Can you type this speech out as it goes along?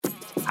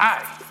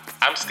Hi,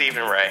 I'm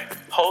Stephen Ray,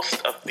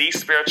 host of The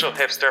Spiritual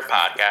Hipster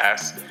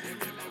Podcast.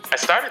 I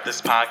started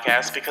this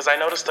podcast because I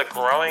noticed a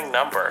growing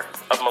number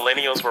of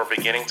millennials were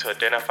beginning to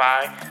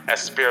identify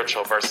as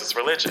spiritual versus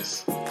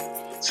religious.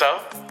 So,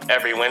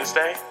 every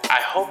Wednesday,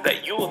 I hope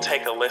that you will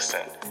take a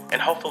listen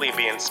and hopefully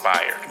be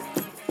inspired.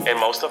 And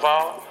most of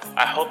all,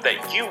 I hope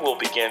that you will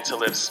begin to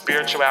live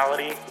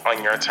spirituality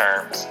on your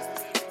terms.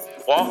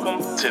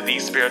 Welcome to The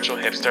Spiritual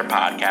Hipster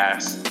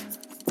Podcast.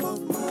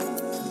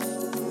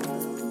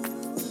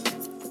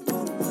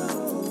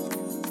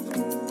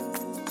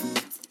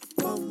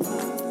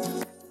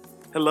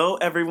 Hello,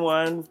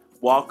 everyone.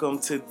 Welcome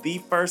to the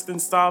first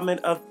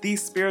installment of the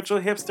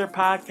Spiritual Hipster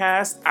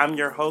Podcast. I'm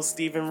your host,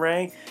 Stephen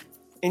Ray.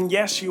 And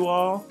yes, you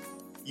all,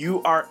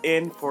 you are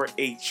in for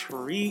a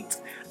treat.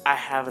 I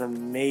have an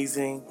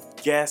amazing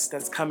guest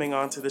that's coming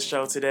onto the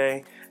show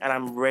today, and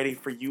I'm ready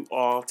for you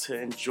all to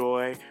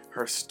enjoy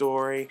her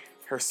story,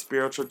 her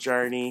spiritual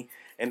journey,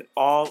 and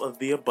all of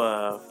the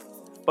above.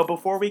 But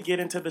before we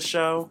get into the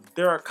show,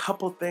 there are a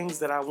couple things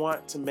that I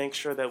want to make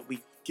sure that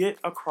we get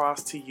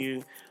across to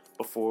you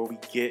before we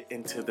get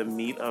into the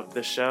meat of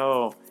the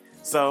show.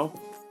 So,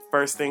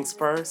 first things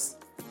first,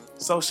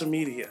 social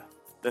media.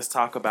 Let's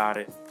talk about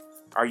it.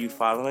 Are you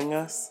following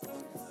us?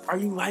 Are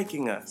you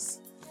liking us?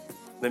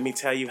 Let me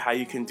tell you how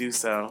you can do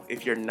so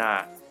if you're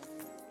not.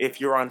 If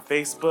you're on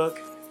Facebook,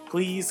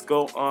 please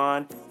go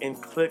on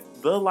and click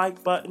the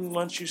like button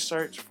once you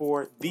search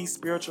for The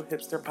Spiritual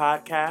Hipster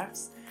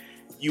Podcast.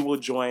 You will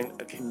join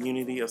a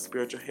community of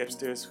spiritual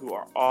hipsters who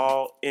are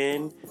all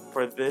in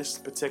for this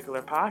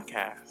particular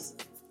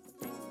podcast.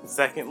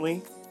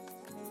 Secondly,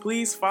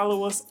 please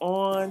follow us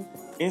on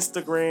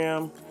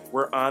Instagram.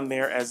 We're on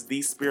there as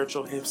The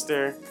Spiritual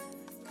Hipster.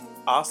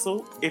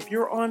 Also, if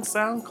you're on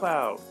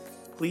SoundCloud,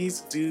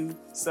 please do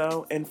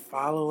so and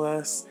follow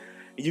us.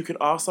 You can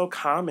also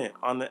comment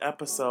on the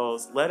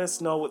episodes. Let us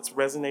know what's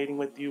resonating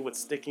with you, what's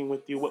sticking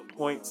with you, what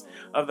points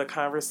of the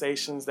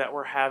conversations that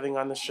we're having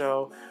on the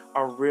show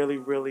are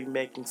really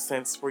making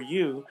sense for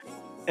you.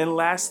 And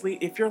lastly,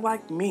 if you're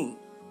like me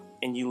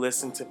and you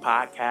listen to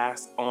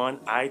podcasts on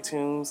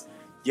iTunes,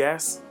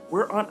 yes,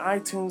 we're on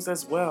iTunes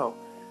as well.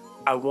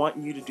 I want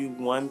you to do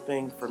one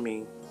thing for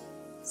me.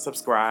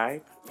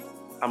 Subscribe.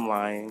 I'm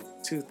lying.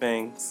 2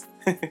 things.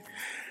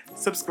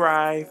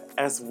 Subscribe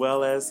as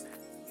well as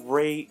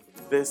rate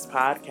this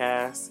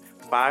podcast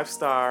 5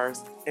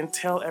 stars and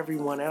tell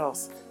everyone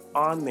else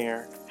on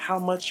there how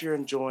much you're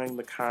enjoying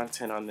the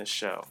content on this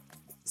show.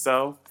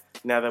 So,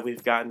 now that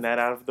we've gotten that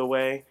out of the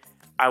way,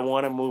 I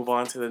want to move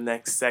on to the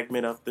next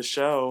segment of the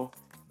show.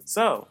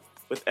 So,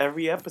 with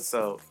every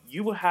episode,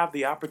 you will have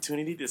the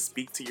opportunity to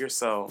speak to your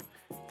soul.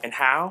 And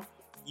how,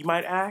 you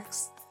might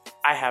ask?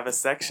 I have a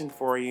section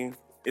for you.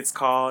 It's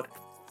called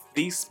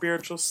The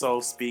Spiritual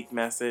Soul Speak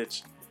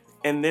Message.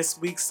 And this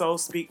week's Soul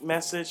Speak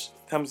message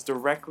comes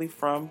directly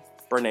from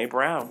Brene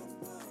Brown.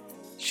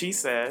 She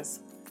says,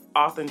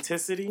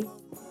 authenticity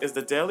is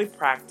the daily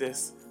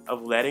practice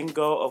of letting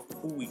go of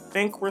who we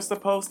think we're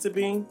supposed to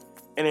be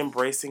and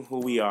embracing who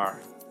we are.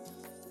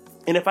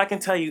 And if I can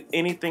tell you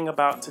anything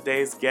about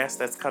today's guest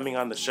that's coming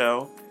on the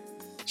show,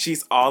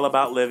 she's all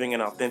about living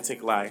an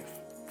authentic life.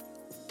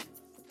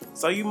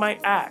 So you might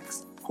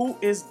ask, who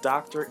is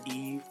Dr.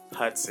 Eve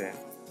Hudson?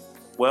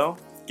 Well,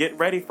 get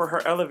ready for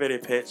her elevator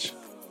pitch.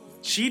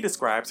 She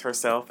describes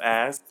herself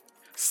as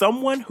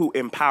someone who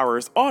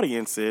empowers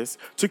audiences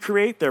to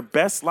create their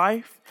best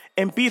life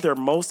and be their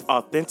most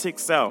authentic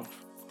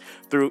self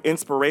through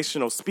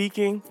inspirational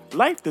speaking,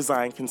 life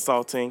design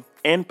consulting,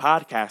 and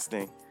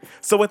podcasting.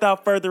 So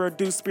without further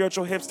ado,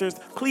 spiritual hipsters,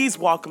 please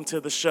welcome to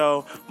the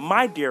show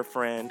my dear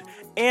friend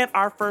and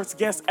our first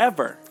guest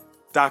ever,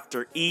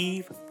 Dr.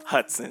 Eve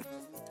Hudson.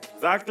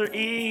 Dr.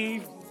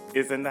 Eve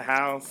is in the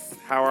house.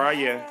 How are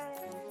you?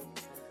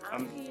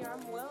 I'm here.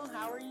 I'm well.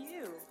 How are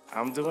you?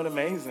 I'm doing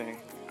amazing.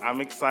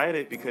 I'm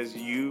excited because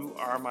you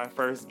are my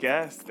first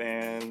guest,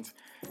 and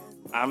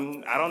I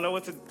don't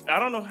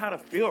know how to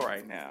feel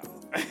right now.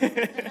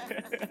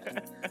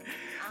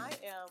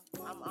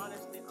 I'm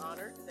honestly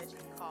honored that you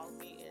called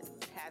me and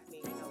had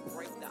me,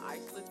 break the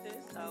ice with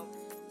this. So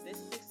this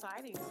is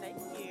exciting. Thank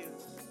you.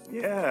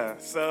 Yeah.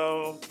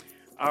 So,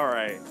 all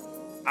right.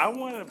 I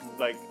want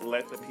to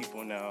let the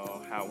people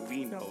know how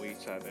we know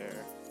each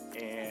other,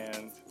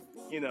 and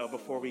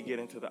before we get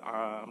into the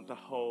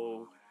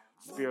whole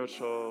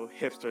spiritual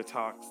hipster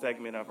talk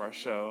segment of our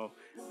show,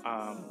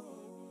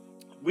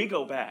 we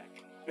go back.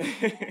 Which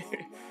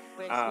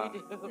we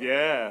do.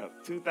 Yeah,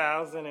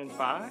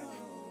 2005.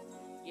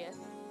 Yes.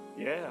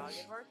 Yeah,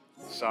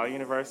 Shaw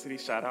University.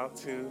 Shout out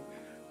to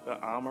the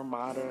alma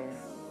mater.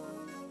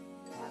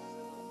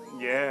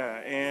 Absolutely.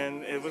 Yeah,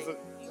 and it was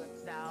you and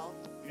Sal.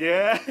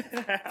 Yeah.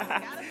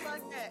 Gotta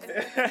plug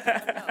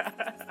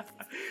that.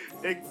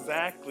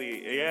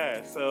 Exactly.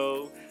 Yeah.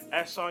 So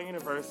at Shaw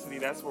University,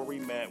 that's where we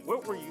met.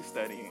 What were you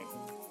studying?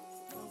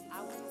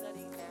 I was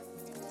studying mass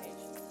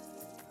communication.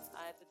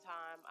 At the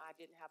time, I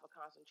didn't have a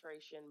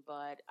concentration,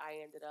 but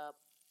I ended up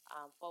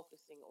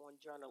focusing on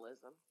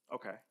journalism.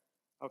 Okay.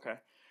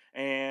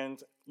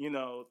 And,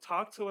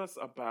 talk to us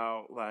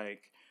about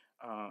like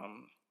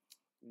um,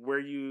 where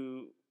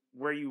you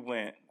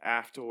went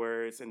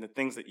afterwards and the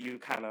things that you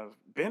kind of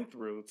been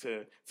through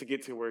to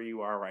get to where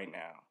you are right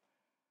now.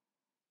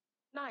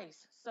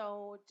 Nice.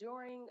 So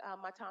during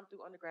my time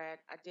through undergrad,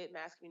 I did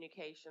mass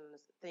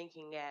communications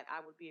thinking that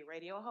I would be a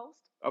radio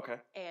host. Okay.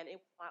 And it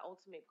was my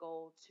ultimate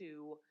goal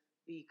to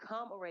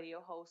become a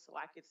radio host so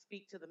I could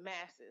speak to the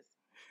masses.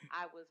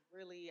 I was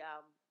really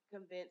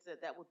convinced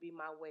that that would be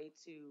my way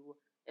to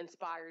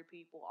inspire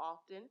people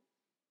often,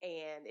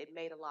 and it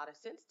made a lot of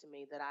sense to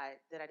me that I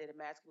did a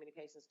mass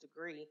communications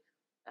degree.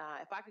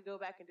 If I could go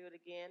back and do it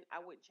again, I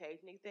wouldn't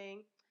change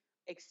anything,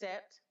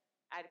 except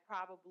I'd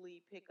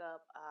probably pick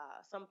up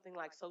something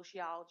like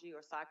sociology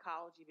or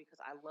psychology because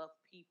I love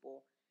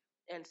people.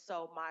 And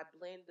so my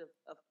blend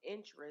of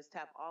interests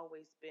have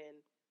always been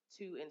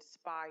to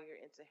inspire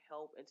and to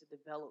help and to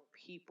develop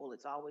people.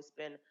 It's always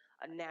been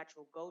a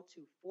natural go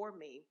to for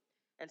me.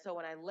 And so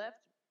when I left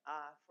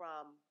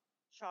from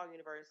Shaw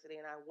University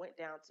and I went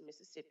down to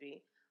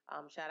Mississippi,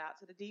 shout out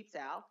to the Deep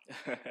South,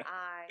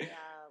 I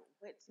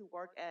went to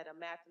work at a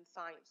math and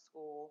science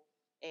school,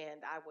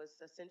 and I was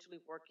essentially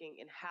working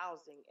in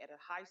housing at a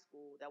high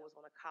school that was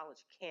on a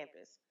college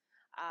campus.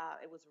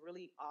 It was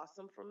really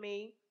awesome for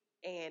me,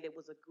 and it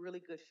was a really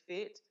good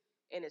fit.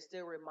 And it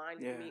still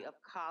reminded Yeah. me of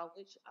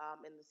college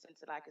in the sense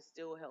that I could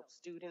still help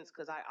students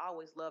because I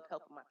always loved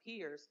helping my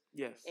peers.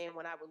 Yes. And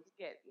when I would look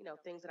at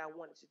things that I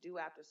wanted to do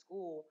after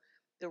school,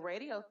 the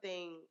radio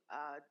thing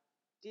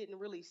didn't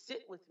really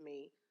sit with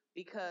me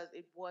because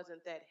it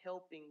wasn't that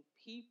helping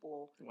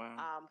people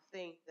Wow.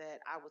 thing that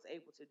I was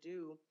able to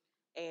do.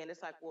 And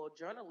it's like, well,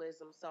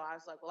 journalism. So I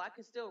was like, well, I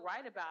can still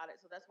write about it.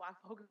 So that's why I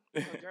focused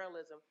on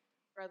journalism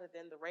rather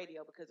than the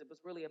radio because it was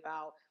really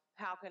about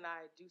how can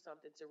I do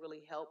something to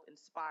really help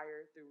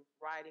inspire through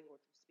writing or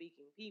through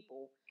speaking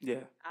people.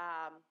 Yeah.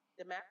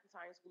 The math and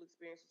science school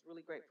experience was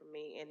really great for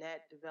me, and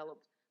that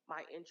developed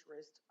my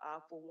interest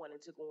for wanting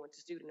to go into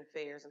student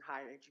affairs and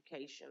higher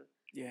education.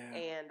 Yeah.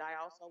 And I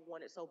also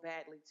wanted so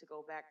badly to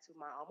go back to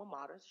my alma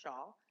mater,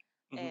 Shaw,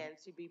 Hmm. and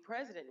to be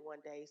president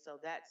one day. So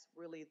that's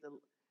really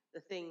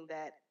the thing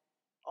that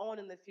on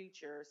in the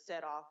future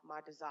set off my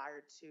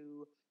desire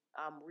to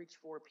reach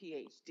for a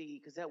PhD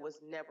because that was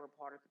never a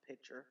part of the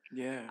picture.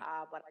 Yeah.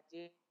 But I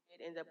did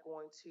end up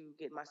going to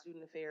get my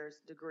student affairs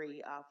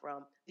degree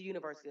from the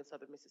University of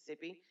Southern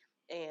Mississippi,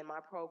 and my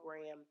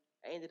program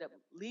ended up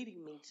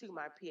leading me to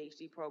my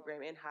PhD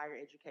program in higher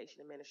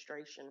education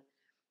administration.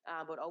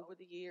 But over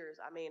the years,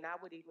 I mean, I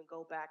would even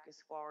go back as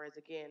far as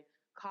again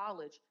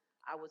college.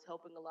 I was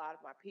helping a lot of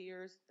my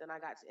peers. Then I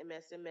got to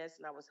MSMS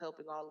and I was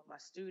helping all of my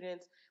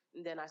students.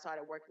 And then I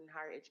started working in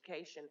higher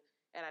education.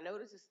 And I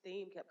noticed this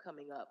theme kept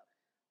coming up.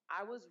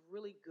 I was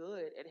really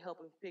good at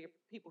helping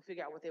people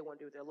figure out what they want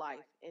to do with their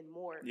life, and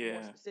more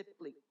Yeah.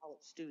 specifically,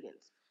 college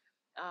students.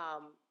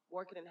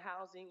 Working in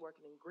housing,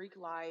 working in Greek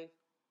life,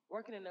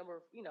 working in a number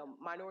of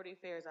minority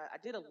affairs. I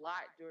did a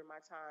lot during my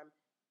time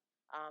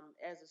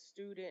as a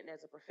student,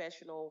 as a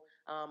professional,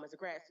 as a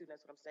grad student.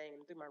 That's what I'm saying.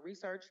 And through my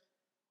research,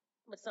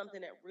 but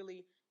something that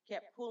really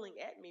kept pulling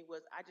at me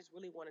was I just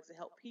really wanted to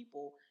help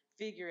people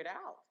figure it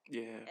out.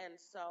 Yeah. And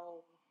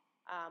so,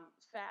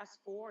 fast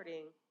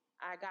forwarding,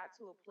 I got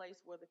to a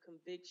place where the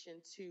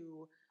conviction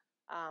to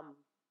um,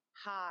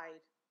 hide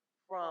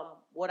from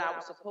what I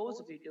was supposed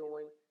to be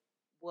doing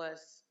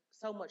was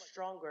so much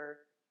stronger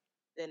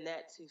than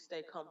that to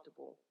stay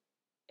comfortable.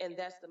 And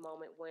that's the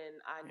moment when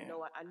Yeah.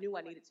 I knew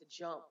I needed to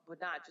jump, but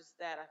not just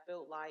that. I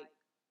felt like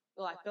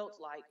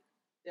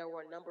there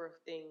were a number of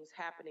things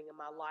happening in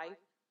my life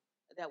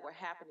that were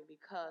happening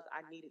because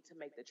I needed to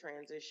make the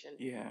transition.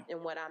 Yeah.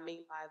 And what I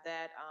mean by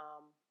that,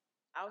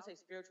 I would say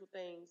spiritual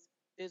things,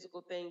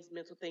 physical things,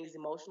 mental things,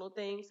 emotional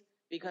things,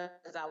 because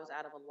I was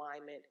out of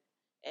alignment.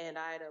 And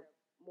I had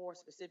more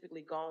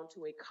specifically gone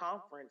to a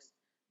conference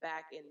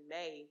back in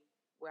May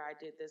where I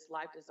did this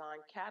life design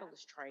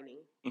catalyst training.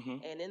 Hmm.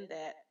 And in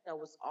that, that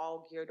was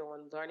all geared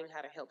on learning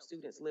how to help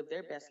students live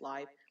their best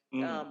life.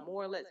 Mm.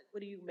 More or less,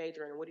 what do you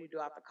major in? What do you do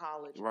after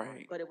college?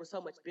 Right. But it was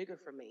so much bigger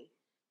for me.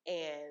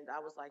 And I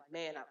was like,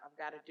 man, I've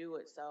got to do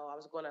it. So I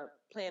was going to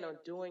plan on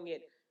doing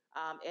it,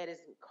 adding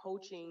some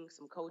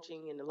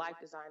coaching and life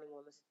designing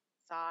on the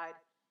side.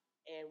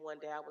 And one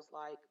day I was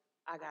like,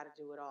 I got to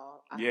do it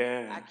all. I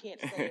Yeah.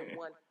 can't stay in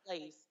one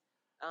place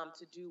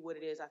to do what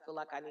it is I feel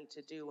like I need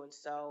to do. And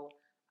so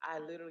I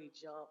literally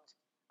jumped.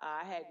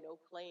 I had no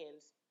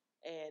plans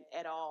and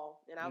at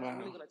all. And I was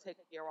really Wow. going to take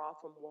a year off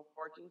from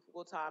working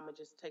full time and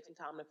just take some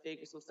time to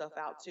figure some stuff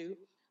out too.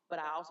 But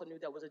I also knew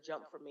that was a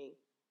jump for me.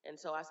 And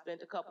so I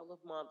spent a couple of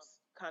months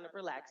kind of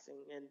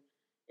relaxing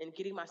and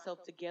getting myself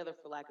together,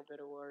 for lack of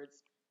better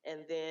words.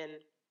 And then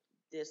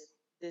this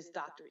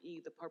Dr. E,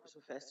 the purpose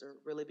professor,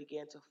 really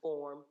began to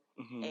form.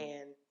 Hmm.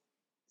 And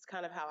it's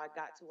kind of how I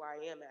got to where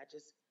I am. I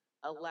just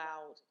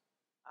allowed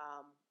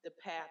the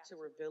path to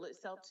reveal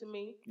itself to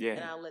me, and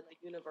Yeah. I let the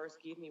universe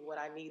give me what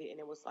I needed. And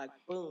it was like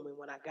boom. And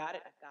when I got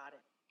it, I got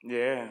it.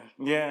 Yeah,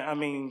 yeah. I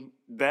mean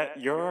that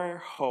your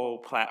whole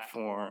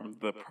platform,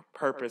 the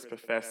Purpose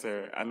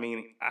Professor. I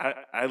mean,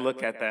 I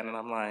look at that and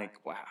I'm like,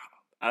 wow.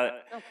 I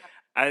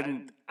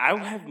Okay. I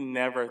have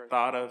never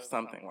thought of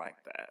something like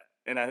that,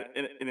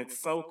 and it's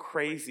so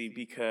crazy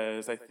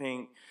because I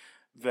think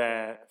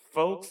that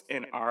folks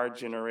in our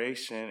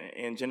generation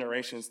and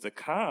generations to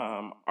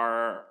come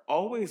are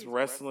always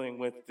wrestling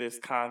with this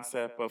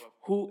concept of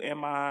who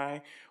am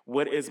I,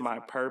 what is my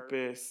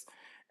purpose,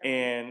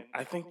 and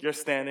I think you're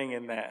standing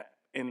in that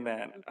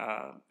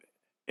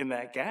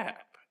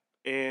gap,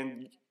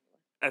 and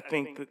I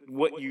think that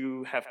what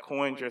you have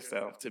coined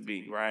yourself to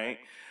be, right,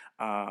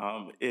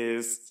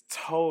 is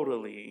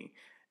totally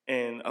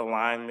in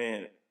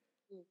alignment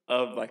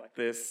of like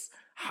this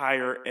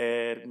higher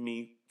ed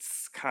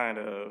meets kind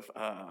of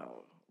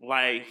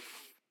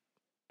life,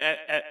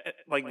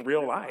 like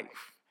real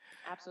life.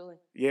 Absolutely.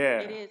 Yeah.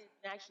 It is.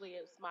 Actually,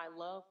 it's my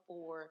love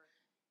for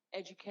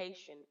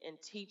education and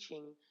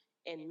teaching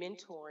and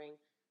mentoring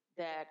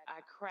that I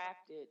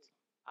crafted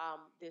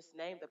this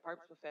name, the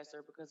Purpose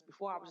Professor, because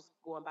before I was just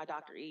going by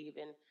Dr. Eve,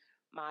 and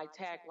my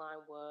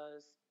tagline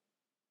was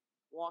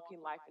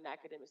walking life and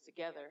academics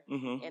together.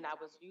 Mm-hmm. And I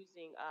was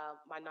using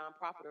my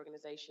nonprofit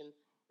organization,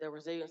 the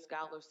Resilient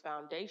Scholars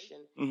Foundation,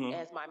 Mm-hmm.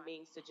 as my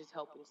means to just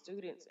helping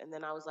students. And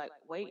then I was like,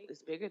 wait,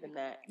 it's bigger than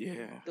that.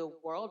 Yeah. The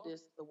world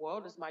is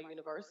my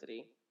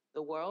university.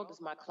 The world is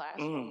my Mm.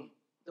 classroom.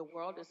 The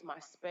world is my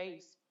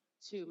space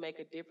to make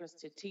a difference,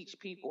 to teach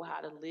people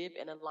how to live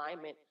in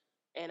alignment.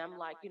 And I'm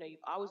like, you've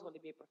always wanted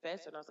to be a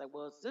professor. And I was like,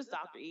 well, is this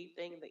Dr. Eve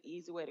thing the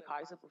easy way to call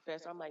yourself a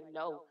professor? I'm like,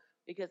 no,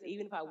 because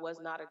even if I was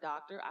not a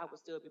doctor, I would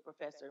still be a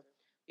professor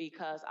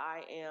because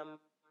I am,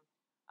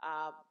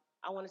 uh,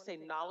 I want to say,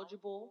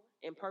 knowledgeable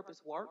in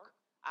purpose work.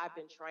 I've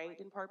been trained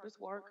in purpose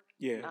work.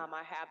 Yeah.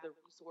 I have the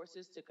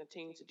resources to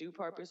continue to do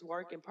purpose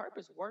work, and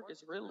purpose work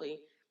is really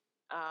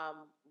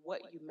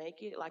what you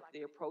make it. Like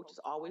the approach is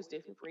always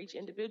different for each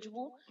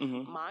individual.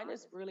 Mm-hmm. Mine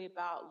is really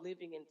about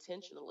living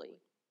intentionally.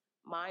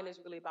 Mine is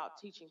really about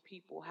teaching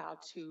people how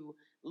to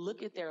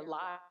look at their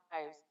lives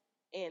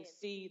and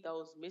see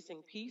those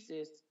missing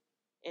pieces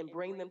and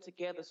bring them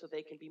together so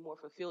they can be more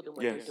fulfilled in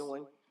what they're Yes.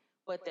 doing.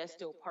 But that's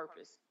still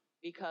purpose,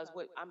 because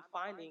what I'm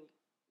finding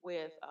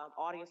with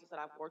audiences that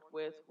I've worked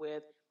with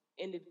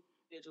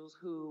individuals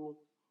who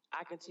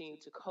I continue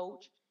to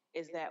coach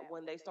is that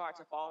when they start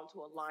to fall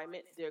into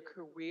alignment, their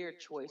career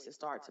choices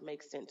start to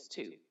make sense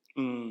too.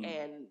 Mm.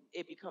 And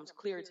it becomes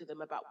clear to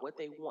them about what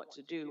they want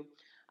to do.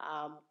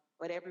 Um,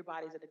 but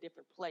everybody's at a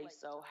different place.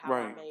 So how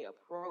I Right. may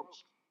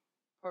approach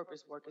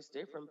purpose work is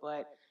different,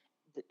 but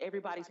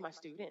everybody's my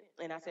student.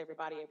 And I say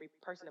everybody, every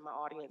person in my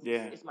audience is,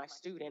 Yeah. is my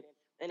student.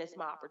 And it's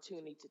my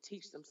opportunity to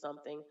teach them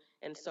something.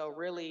 And so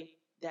really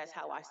that's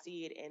how I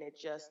see it. And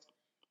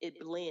it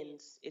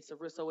blends.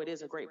 So it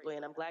is a great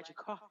blend. I'm glad you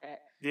caught that.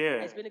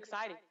 Yeah. It's been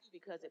exciting too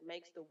because it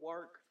makes the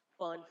work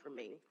fun for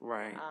me.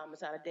 Right.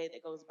 It's not a day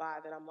that goes by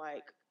that I'm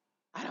like,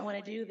 I don't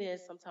want to do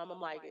this. Sometimes I'm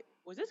like,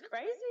 was this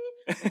crazy?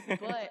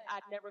 But I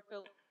never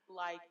feel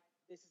like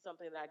this is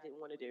something that I didn't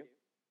want to do.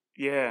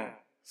 Yeah.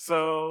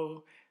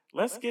 So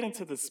let's get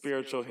into the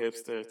spiritual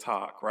hipster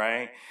talk,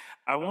 right?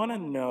 I want to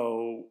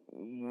know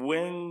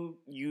when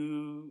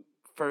you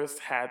first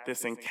had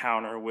this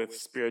encounter with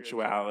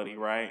spirituality,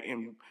 right?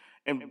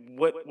 And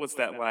what was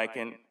that like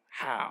and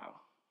how?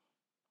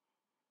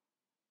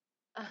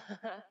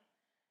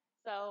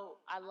 So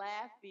I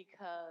laugh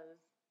because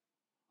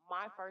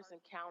my first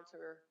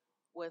encounter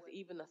with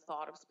even the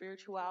thought of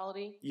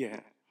spirituality Yeah.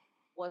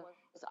 was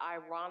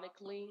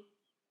ironically,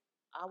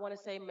 I want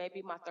to say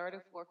maybe my third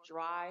or fourth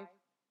drive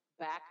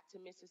back to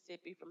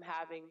Mississippi from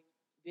having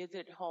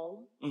visited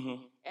home.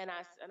 Mm-hmm. And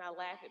I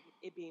laugh at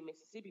it being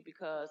Mississippi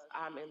because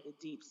I'm in the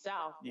deep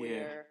South Yeah.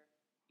 where,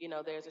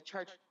 there's a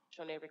church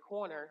on every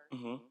corner.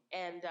 Mm-hmm.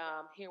 And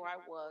here I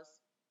was,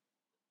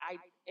 I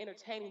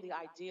entertaining the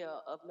idea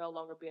of no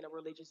longer being a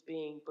religious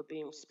being, but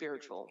being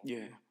spiritual.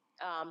 Yeah.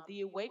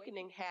 The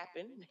awakening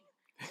happened.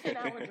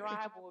 10-hour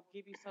drive will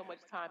give you so much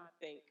time to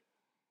think.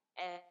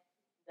 And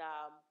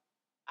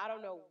I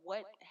don't know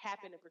what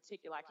happened in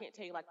particular. I can't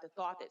tell you like the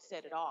thought that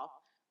set it off,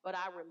 but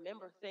I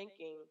remember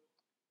thinking,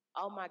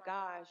 oh my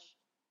gosh,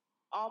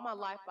 all my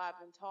life I've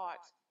been taught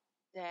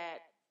that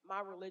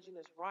my religion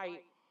is right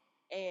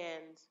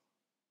and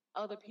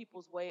other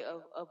people's way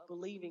of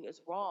believing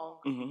is wrong.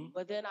 Mm-hmm.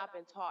 But then I've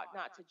been taught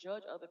not to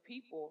judge other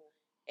people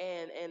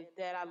and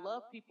that I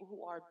love people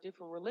who are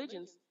different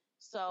religions.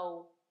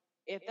 So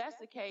if that's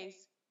the case,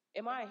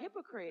 am I a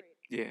hypocrite?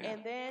 Yeah.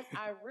 And then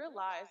I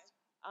realized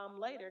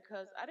later,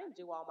 because I didn't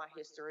do all my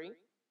history,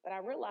 but I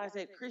realized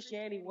that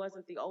Christianity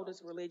wasn't the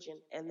oldest religion.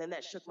 And then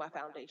that shook my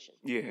foundation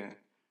Yeah.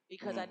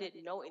 because I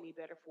didn't know any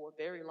better for a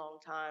very long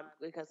time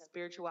because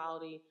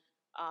spirituality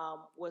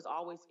was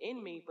always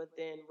in me, but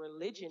then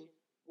religion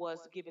was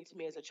given to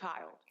me as a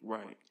child.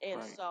 Right.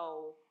 And Right.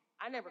 so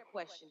I never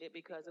questioned it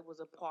because it was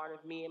a part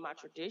of me and my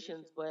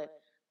traditions. But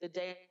the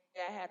day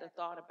I had a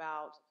thought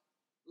about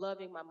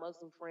loving my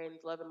Muslim friends,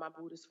 loving my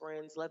Buddhist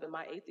friends, loving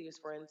my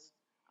atheist friends,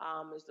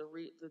 is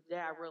the day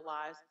I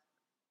realized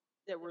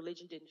that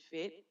religion didn't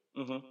fit,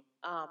 Mm-hmm.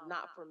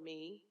 not for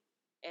me,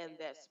 and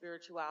that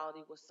spirituality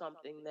was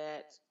something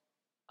that,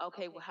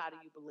 okay, well, how do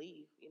you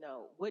believe?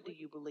 What do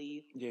you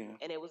believe? Yeah.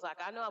 And it was like,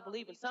 I know I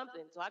believe in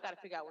something, so I got to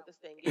figure out what this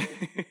thing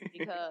is,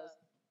 because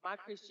my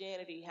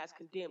Christianity has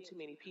condemned too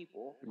many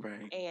people,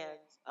 Right. and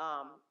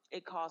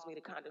it caused me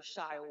to kind of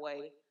shy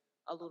away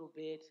a little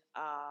bit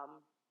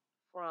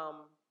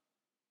from,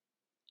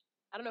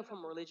 I don't know,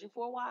 from religion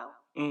for a while,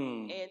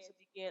 Mm. and to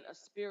begin a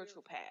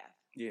spiritual path.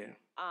 Yeah.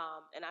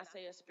 And I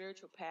say a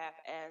spiritual path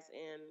as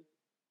in,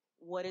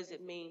 what does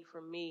it mean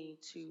for me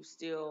to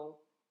still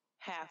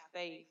have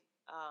faith?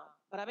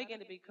 But I began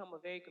to become a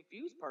very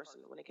confused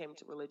person when it came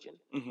to religion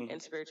Mm-hmm.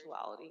 and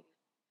spirituality.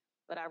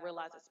 But I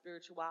realized that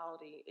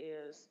spirituality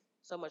is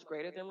so much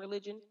greater than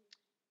religion.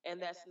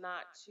 And that's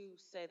not to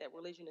say that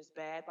religion is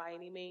bad by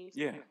any means.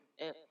 Yeah.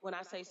 And when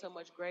I say so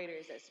much greater,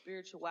 is that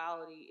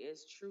spirituality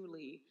is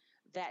truly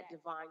that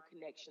divine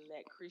connection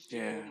that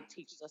Christianity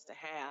teaches us to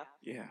have.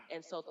 Yeah.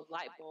 And so the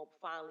light bulb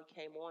finally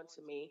came on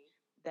to me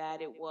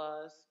that it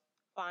was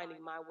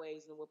finding my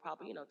ways, and we'll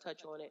probably,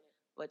 touch on it,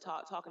 but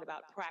talking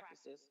about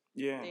practices,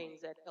 Yeah. things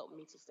that helped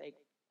me to stay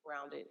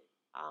grounded.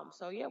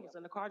 So yeah, I was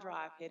in the car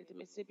drive headed to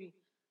Mississippi,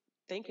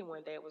 thinking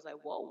one day, it was like,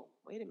 whoa,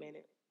 wait a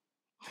minute,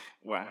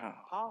 Wow.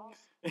 pause.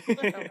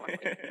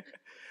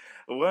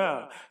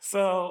 Well,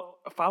 so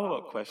a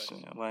follow-up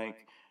question,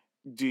 like,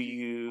 do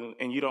you,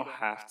 and you don't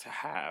have to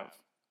have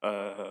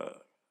a,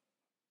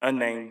 a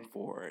name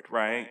for it,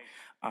 right?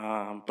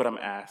 But I'm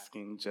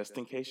asking just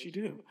in case you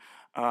do.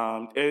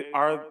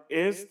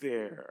 Is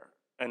there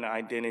an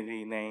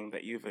identity name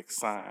that you've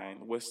assigned?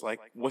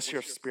 What's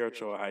your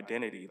spiritual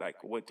identity?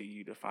 Like, what do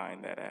you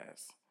define that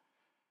as?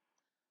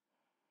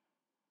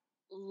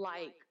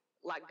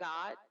 like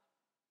God.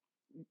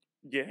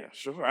 Yeah,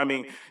 sure. I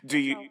mean, do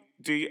you?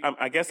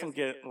 I guess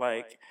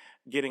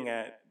getting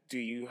at.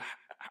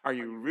 Are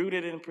you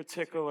rooted in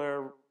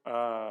particular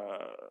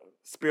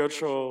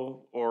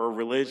spiritual or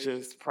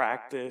religious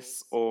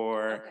practice,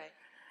 or Okay.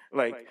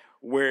 like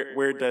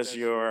where does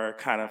your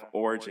kind of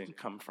origin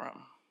come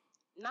from?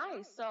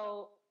 Nice.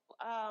 So,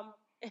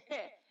 and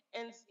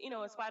in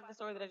spite of the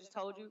story that I just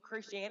told you,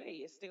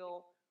 Christianity is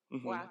still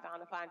where Mhm. I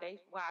found a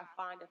foundation. Where I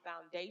find a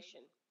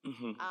foundation.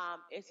 Mhm.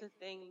 It's a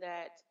thing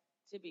that,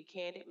 to be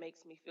candid,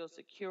 makes me feel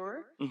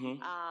secure. Mhm.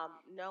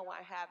 No,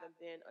 I haven't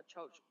been a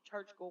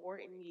church goer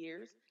in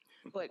years,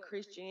 but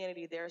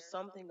Christianity, there's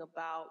something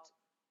about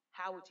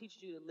how it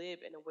teaches you to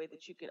live in a way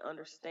that you can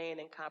understand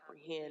and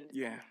comprehend.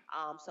 Yeah.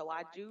 So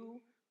I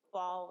do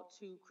fall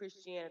to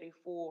Christianity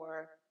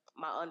for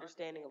my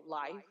understanding of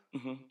life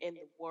Mhm. in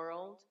the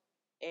world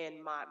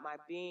and my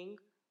being.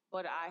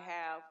 But I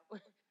have,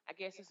 I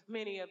guess, as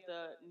many of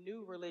the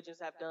new religions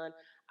have done,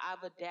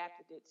 I've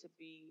adapted it to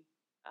be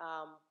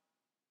um,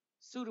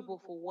 suitable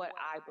for what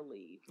I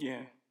believe,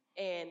 Yeah.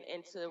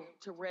 and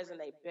to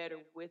resonate better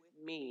with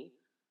me.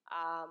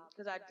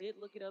 Because I did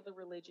look at other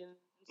religions,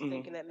 Mhm.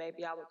 thinking that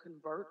maybe I would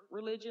convert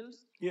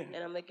religions. Yeah. And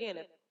I'm, again,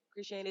 if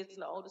Christianity is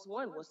the oldest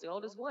one, what's the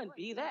oldest one?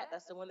 Be that.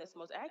 That's the one that's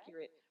most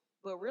accurate.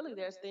 But really,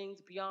 there's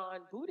things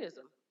beyond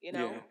Buddhism,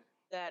 Yeah.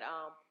 that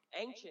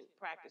ancient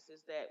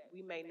practices that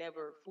we may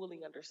never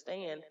fully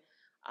understand,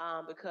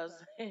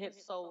 because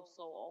it's so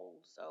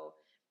old. So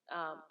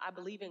I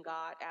believe in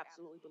God,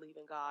 absolutely believe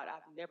in God.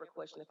 I've never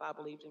questioned if I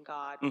believed in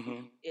God.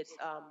 Mhm. It's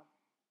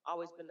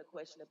always been the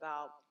question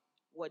about,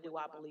 what do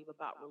I believe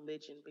about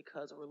religion,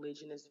 because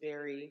religion is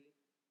very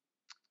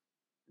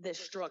this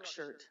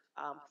structured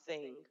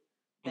thing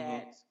Mhm.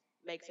 that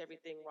makes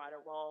everything right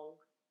or wrong,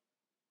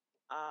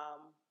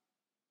 um,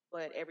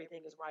 but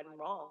everything is right and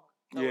wrong.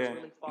 So it's Yeah.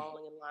 really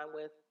falling in line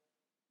with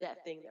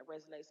that thing that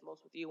resonates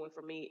most with you. And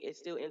for me, it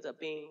still ends up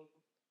being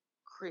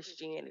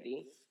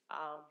Christianity,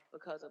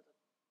 because of,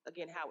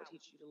 again, how it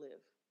teaches you to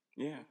live.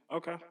 Yeah.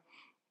 Okay.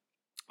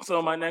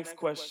 So my next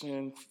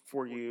question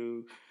for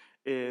you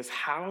is,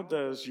 how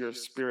does your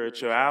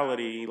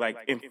spirituality like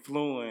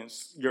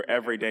influence your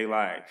everyday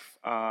life?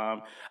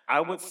 I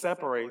would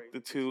separate the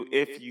two,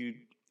 if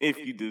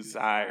you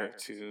desire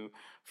to,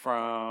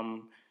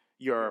 from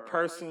your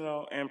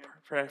personal and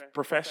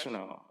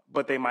professional,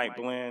 but they might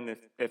blend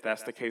if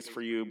that's the case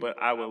for you. But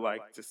I would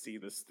like to see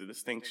the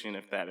distinction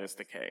if that is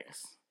the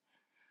case.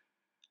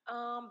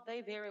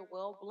 They very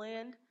well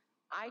blend.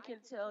 I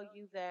can tell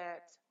you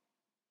that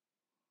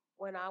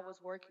when I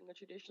was working a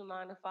traditional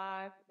 9 to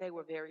 5, they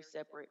were very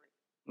separate.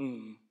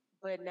 Mm.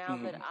 But now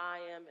that Mhm. I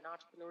am in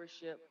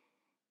entrepreneurship,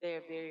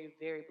 they're very,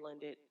 very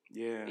blended,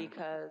 Yeah.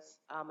 because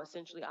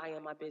essentially I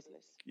am my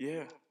business.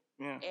 Yeah.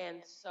 Yeah.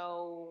 And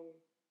so,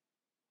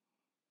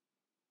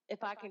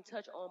 if I can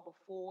touch on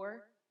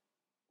before,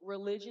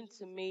 religion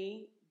to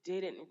me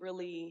didn't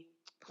really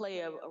play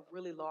a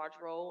really large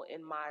role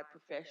in my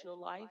professional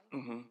life,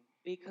 Mhm.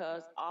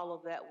 because all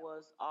of that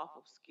was off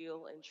of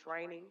skill and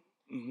training.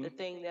 Mhm. The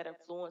thing that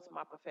influenced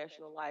my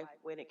professional life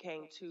when it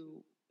came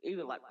to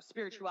even like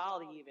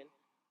spirituality, even,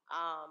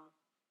 um,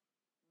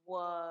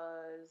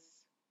 was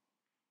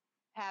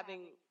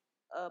having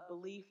a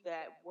belief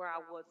that where I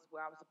was is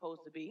where I was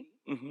supposed to be.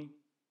 Mhm.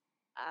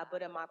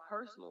 But in my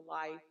personal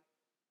life,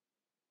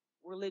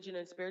 religion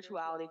and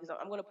spirituality, because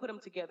I'm going to put them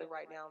together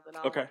right now, then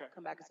I'll Okay.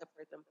 come back and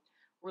separate them.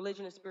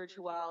 Religion and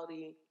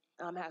spirituality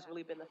has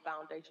really been the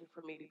foundation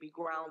for me to be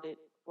grounded,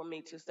 for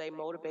me to stay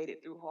motivated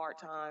through hard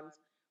times,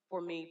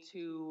 for me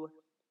to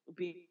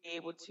be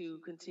able to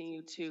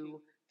continue to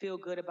feel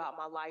good about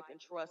my life and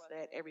trust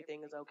that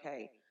everything is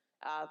okay.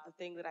 The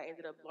thing that I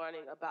ended up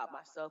learning about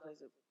myself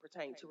as it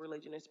pertained to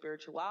religion and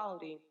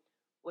spirituality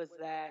was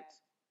that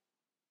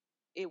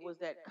it was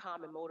that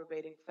common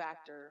motivating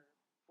factor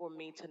for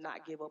me to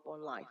not give up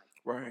on life.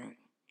 Right.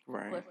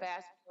 Right. But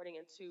fast forwarding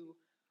into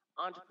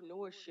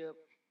entrepreneurship,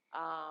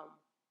 um,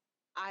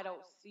 I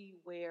don't see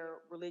where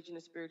religion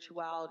and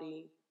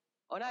spirituality,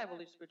 or not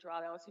religion and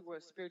spirituality, I don't see where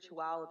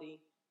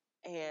spirituality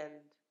and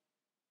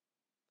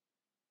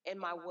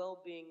my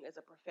well-being as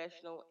a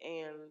professional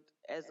and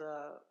as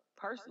a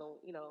personal,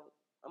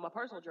 on my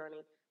personal journey,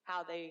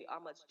 how they are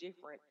much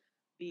different,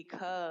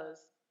 because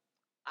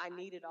I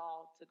need it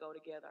all to go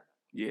together.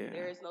 Yeah.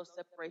 There is no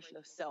separation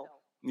of self.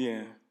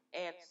 Yeah.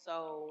 And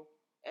so,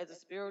 as a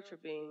spiritual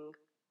being,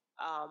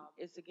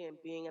 it's again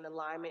being in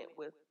alignment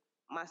with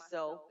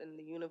myself and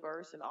the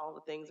universe and all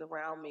the things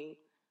around me.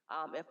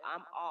 If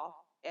I'm off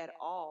at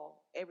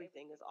all,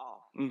 everything is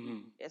off. Mm-hmm.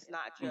 It's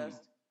not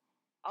just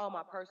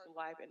my personal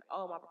life and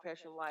my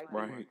professional life.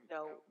 Right. And,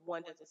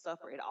 one doesn't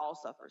suffer; it all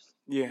suffers.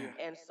 Yeah.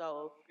 And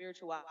so,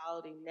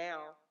 spirituality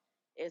now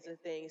is a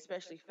thing,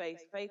 especially faith.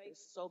 Faith is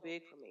so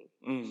big for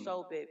me,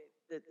 so big.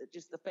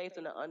 Just the faith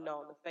in the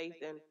unknown, the faith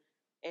in,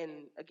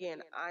 and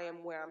again, I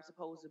am where I'm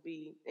supposed to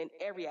be in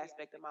every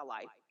aspect of my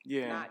life,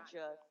 Yeah. not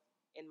just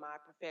in my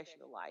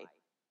professional life.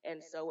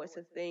 And so it's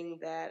a thing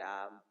that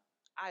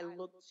I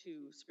look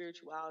to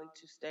spirituality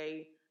to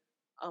stay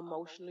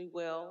emotionally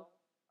well,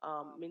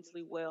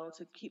 mentally well,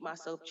 to keep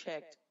myself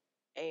checked,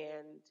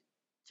 and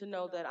to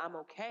know that I'm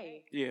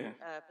okay. Yeah.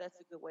 If that's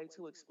a good way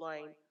to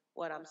explain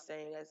what I'm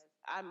saying,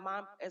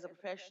 as a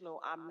professional,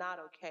 I'm not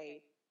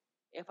okay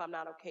if I'm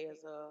not okay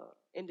as a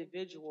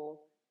individual,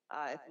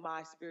 if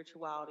my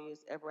spirituality is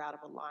ever out of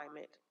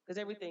alignment, because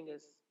everything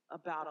is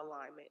about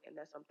alignment, and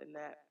that's something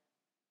that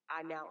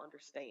I now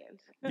understand.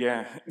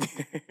 Yeah.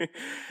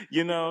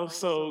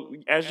 So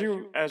as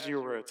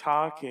you were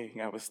talking,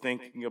 I was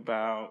thinking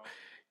about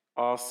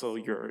also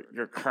your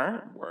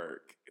current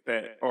work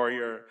that, or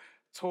your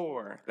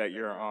tour that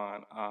you're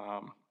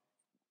on.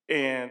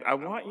 And I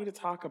want you to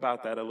talk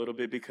about that a little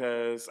bit,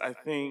 because I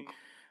think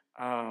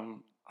a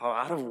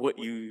lot of what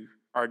you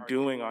are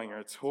doing on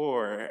your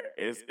tour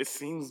is, it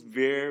seems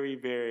very,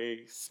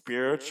 very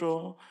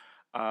spiritual,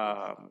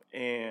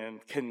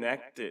 and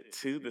connected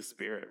to the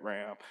spirit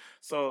realm.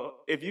 So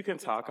if you can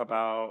talk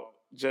about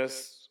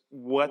just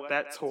what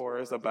that tour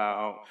is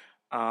about,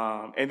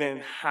 and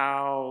then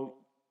how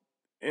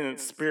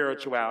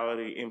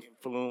spirituality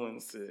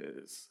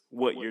influences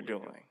what you're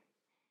doing.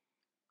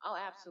 Oh,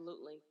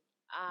 absolutely.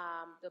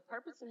 The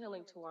Purpose and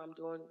Healing tour I'm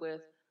doing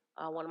with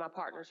one of my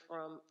partners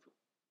from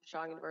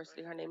Shaw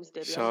University. Her name is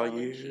Debbie Shaw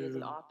Lemon. She is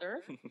an U.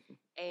 author,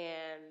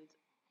 and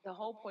the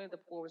whole point of the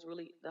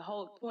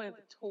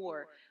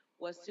tour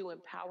was to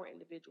empower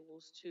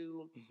individuals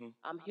to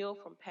heal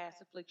from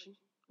past affliction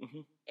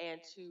Hmm.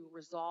 and to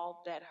resolve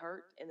that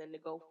hurt, and then to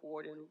go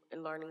forward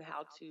and learning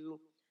how to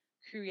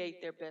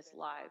create their best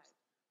lives.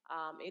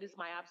 It is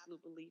my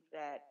absolute belief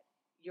that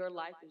your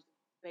life is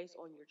based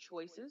on your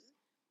choices,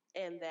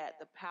 and that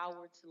the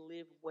power to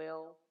live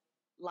well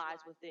lies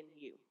within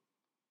you.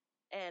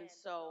 And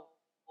so,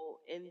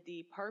 in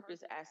the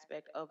purpose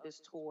aspect of this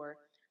tour,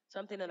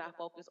 something that I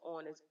focus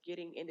on is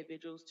getting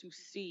individuals to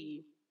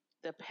see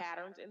the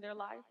patterns in their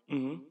life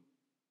Hmm.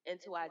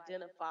 and to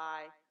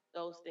identify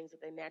those things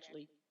that they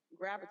naturally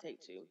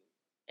gravitate to.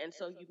 And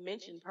so, you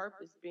mentioned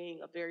purpose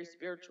being a very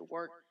spiritual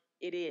work.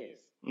 It is.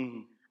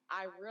 Hmm.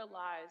 I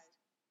realized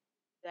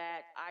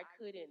that I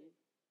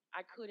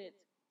couldn't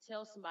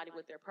tell somebody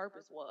what their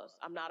purpose was.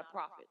 I'm not a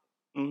prophet,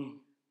 Hmm.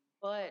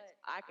 but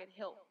I can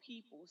help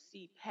people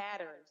see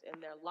patterns in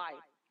their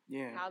life,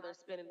 Yeah. how they're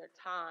spending their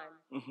time,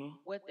 Hmm.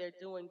 what they're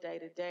doing day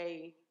to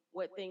day,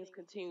 what things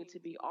continue to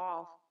be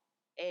off,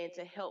 and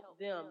to help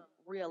them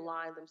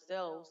realign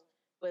themselves.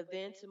 But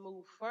then to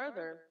move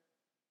further,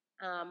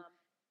 um,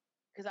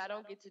 because I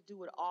don't get to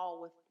do it all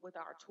with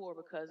our tour,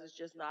 because it's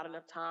just not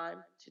enough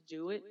time to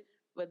do it.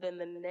 But then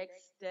the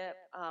next step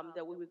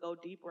that we would go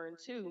deeper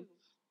into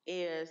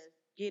is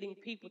getting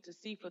people to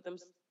see for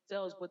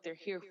themselves what they're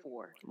here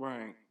for,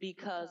 Right.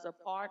 because a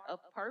part of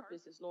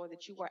purpose is knowing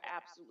that you are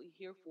absolutely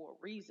here for a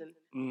reason,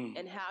 Mm.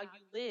 and how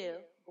you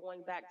live,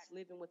 going back to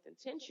living with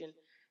intention,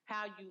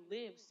 how you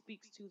live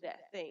speaks to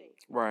that thing.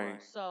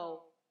 Right.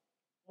 So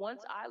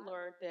once I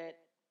learned that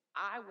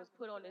I was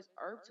put on this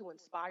earth to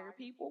inspire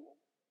people,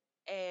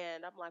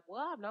 and I'm like,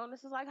 well, I've known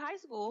this is like high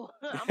school.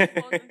 I'm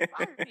supposed to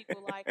inspire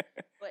people, like,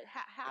 but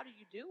how do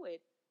you do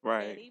it? And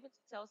Right. even to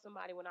tell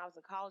somebody when I was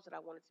in college that I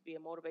wanted to be a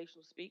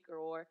motivational speaker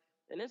or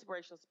an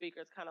inspirational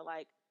speaker, it's kind of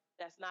like,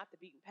 that's not the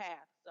beaten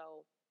path.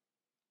 So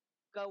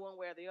go one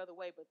way or the other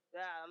way, but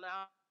I don't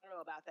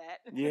know about that.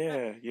 Yeah.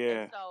 And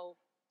Yeah. so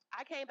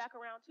I came back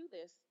around to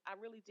this. I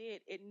really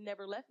did. It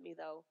never left me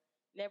though.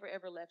 never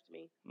ever left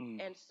me.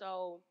 Mm. And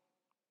so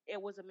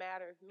it was a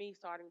matter of me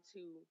starting to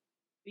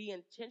be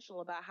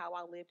intentional about how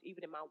I lived,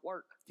 even in my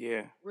work,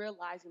 Yeah.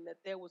 realizing that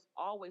there was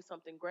always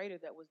something greater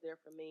that was there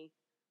for me.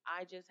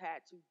 I just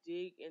had to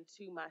dig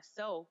into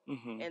myself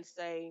Mm-hmm. and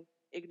say,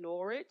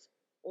 ignore it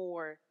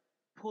or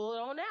pull it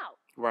on out.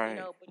 Right.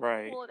 But you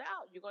Right. pull it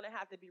out, you're going to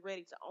have to be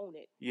ready to own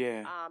it.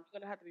 Yeah. You're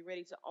going to have to be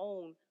ready to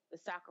own the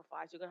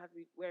sacrifice. You're going to have to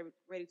be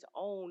ready to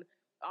own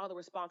all the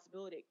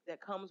responsibility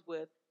that comes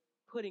with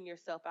putting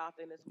yourself out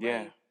there in this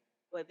Yeah. way.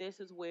 But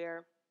this is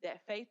where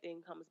that faith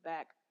thing comes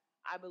back.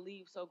 I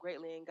believe so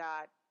greatly in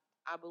God.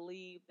 I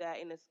believe that,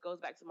 and this goes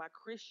back to my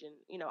Christian,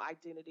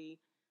 identity,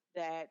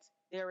 that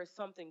there is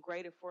something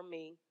greater for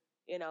me,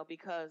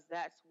 because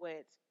that's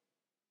what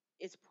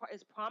is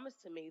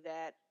promised to me,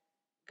 that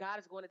God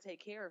is going to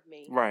take care of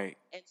me. Right.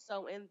 And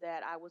so in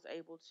that, I was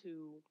able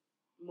to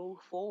move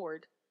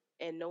forward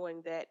and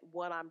knowing that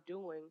what I'm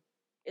doing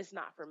is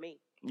not for me.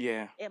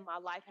 Yeah. And my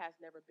life has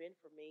never been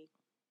for me.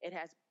 It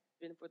has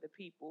been for the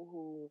people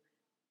who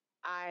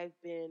I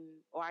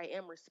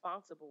am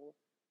responsible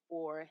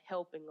for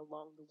helping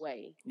along the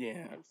way.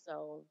 Yeah. And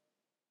so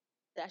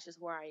that's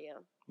just where I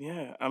am.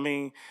 Yeah. I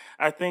mean,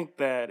 I think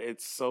that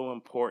it's so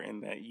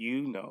important that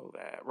you know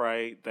that,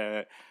 right?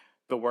 That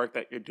the work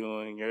that you're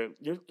doing,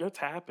 you're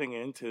tapping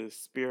into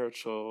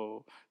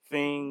spiritual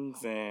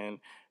things and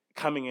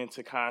coming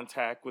into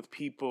contact with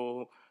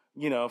people,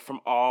 from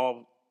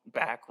all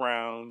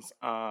backgrounds,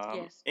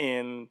 Yes.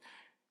 and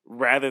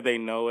rather they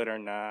know it or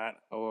not,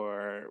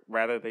 or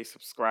rather they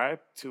subscribe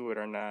to it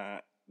or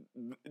not,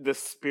 the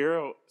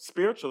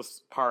spiritual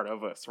part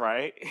of us,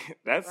 right?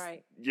 That's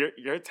Right.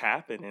 you're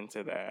tapping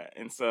into that,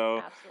 and so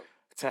Absolutely.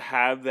 to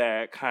have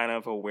that kind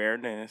of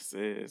awareness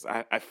is,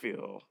 I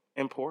feel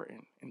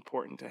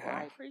important to Well, I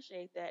have.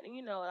 appreciate that.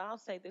 And I'll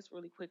say this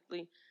really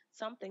quickly.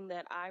 Something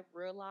that I've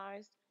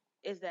realized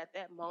is that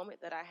moment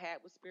that I had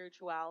with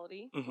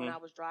spirituality when Hmm. I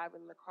was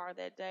driving the car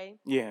that day,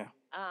 Yeah.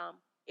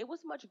 um, it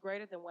was much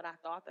greater than what I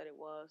thought that it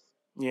was.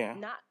 Yeah.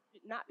 Not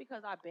not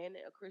because I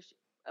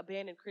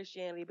abandoned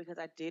Christianity, because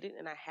I didn't,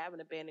 and I haven't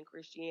abandoned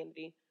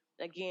Christianity.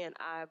 Again,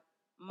 I've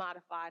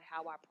modified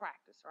how I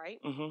practice, right?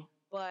 Hmm.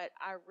 But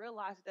I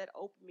realized that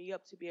opened me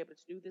up to be able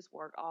to do this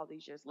work all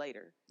these years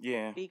later.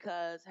 Yeah.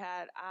 Because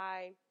had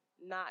I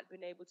not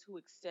been able to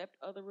accept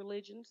other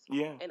religions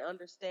Yeah. and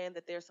understand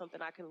that there's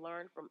something I can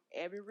learn from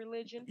every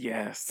religion,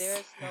 Yes.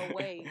 there's no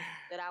way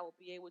that I will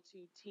be able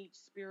to teach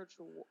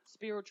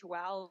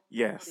spirituality.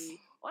 Yes.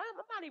 Well, I'm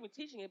not even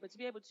teaching it, but to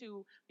be able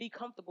to be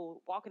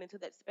comfortable walking into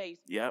that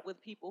space Yep.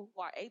 with people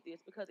who are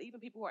atheists, because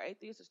even people who are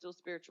atheists are still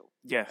spiritual,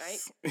 right?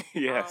 Yes.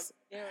 Yes.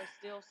 There is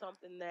still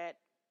something that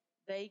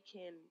they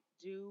can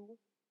do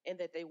and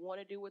that they want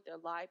to do with their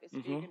life, is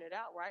Hmm. figuring it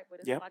out, right? But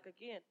it's Yep. like,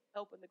 again,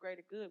 helping the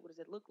greater good. What does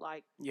it look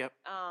like? Yep.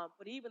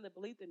 But even the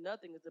belief in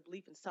nothing is a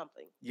belief in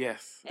something.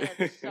 Yes.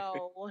 And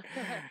so,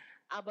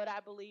 but I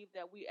believe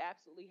that we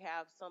absolutely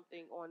have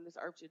something on this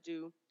earth to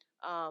do.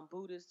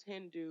 Buddhist,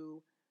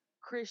 Hindu,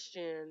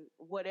 Christian,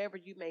 whatever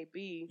you may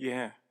be,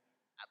 Yeah.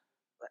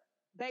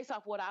 based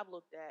off what I've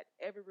looked at,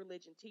 every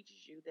religion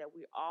teaches you that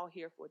we're all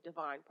here for a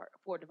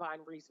divine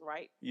reason,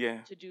 right?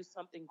 Yeah. To do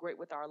something great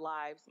with our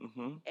lives.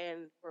 Hmm.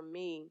 And for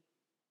me,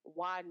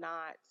 why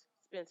not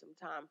spend some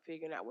time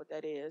figuring out what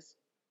that is,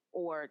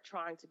 or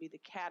trying to be the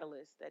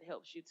catalyst that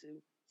helps you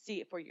to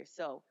see it for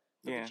yourself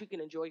so Yeah. that you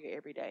can enjoy your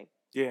everyday.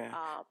 Yeah.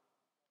 Um,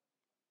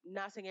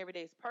 Not saying every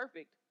day is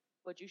perfect,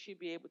 but you should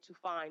be able to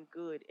find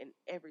good in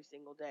every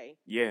single day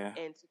Yeah.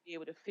 and to be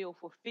able to feel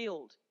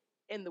fulfilled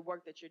in the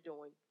work that you're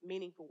doing.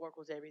 Meaningful work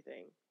was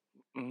everything.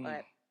 Mm.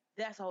 But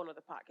that's a whole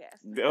nother Oh,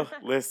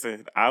 podcast.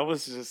 listen, I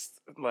was just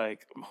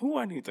like, who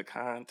I need to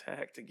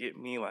contact to get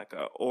me like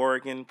a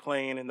organ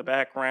playing in the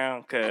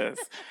background, because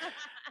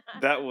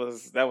that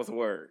was a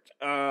word.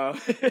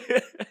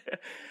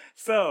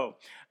 So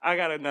I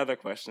got another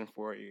question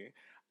for you.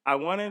 I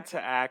wanted Okay.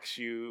 to ask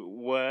you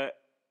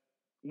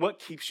what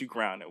keeps you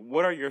grounded.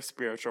 What are your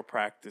spiritual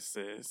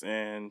practices,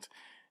 and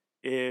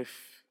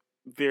if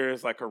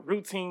there's like a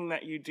routine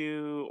that you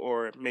do,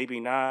 or maybe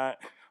not,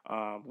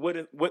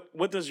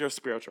 what does your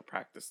spiritual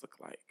practice look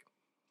like?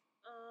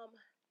 Um,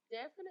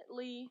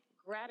 Definitely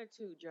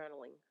gratitude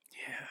journaling.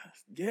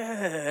 Yes, And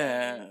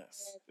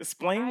yes.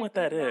 Explain I what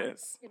did that not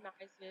is.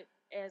 recognize it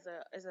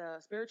as a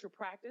spiritual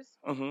practice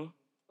Mhm.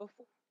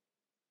 before,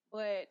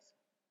 but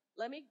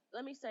let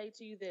me say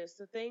to you this: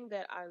 the thing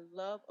that I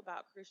love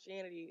about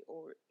Christianity,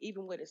 or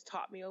even what it's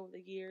taught me over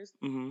the years,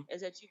 Mhm.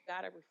 is that you've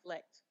got to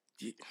reflect,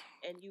 Ye-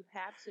 and you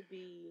have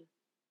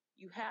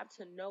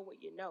to know what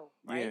you know,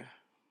 Yeah. right?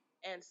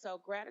 And so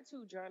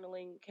gratitude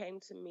journaling came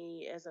to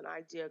me as an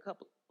idea a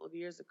couple of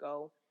years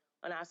ago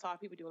when I saw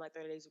people doing like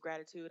 30 days of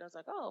gratitude. I was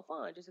like, oh,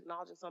 fun, just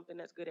acknowledging something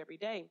that's good every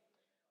day.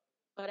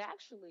 But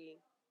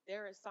actually,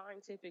 there is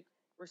scientific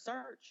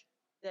research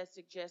that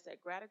suggests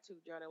that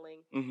gratitude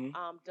journaling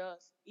Mhm.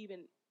 does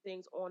even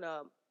things on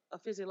a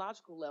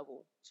physiological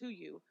level to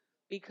you,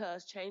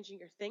 because changing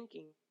your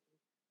thinking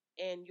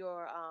and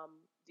your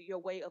your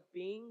way of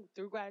being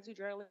through gratitude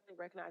journaling,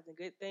 recognizing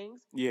good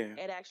things, Yeah.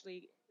 it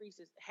actually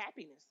increases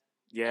happiness.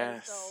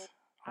 And so Yes.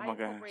 Oh I my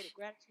incorporated gosh.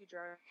 gratitude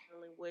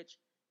journaling, which,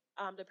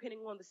 depending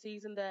on the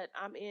season that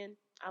I'm in,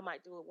 I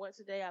might do it once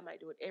a day. I might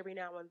do it every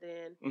now and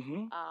then.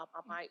 Mm-hmm. I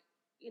might,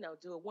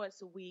 do it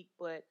once a week,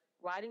 but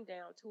writing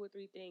down two or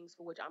three things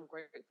for which I'm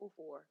grateful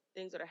for,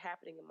 things that are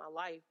happening in my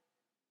life.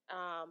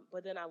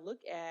 But then I look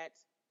at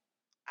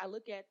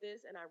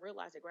this and I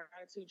realize that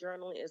gratitude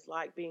journaling is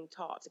like being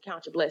taught to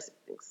count your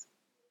blessings.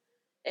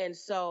 And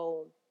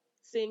so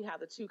seeing how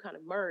the two kind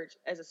of merge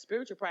as a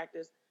spiritual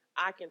practice,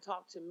 I can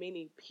talk to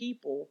many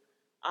people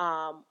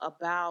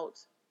about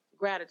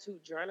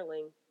gratitude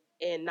journaling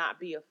and not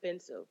be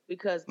offensive.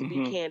 Because to be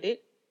Mm-hmm. candid,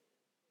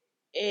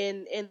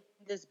 in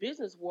this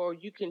business world,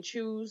 you can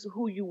choose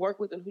who you work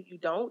with and who you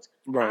don't.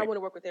 I Right. want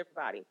to work with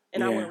everybody,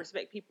 and I want to Yeah.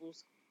 respect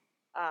people's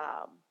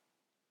um,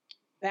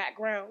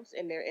 backgrounds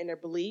and their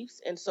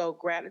beliefs. And so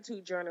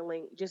gratitude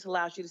journaling just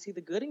allows you to see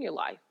the good in your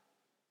life.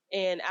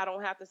 And I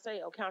don't have to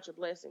say, oh, count your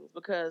blessings,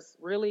 because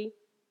really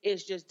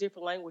it's just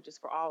different languages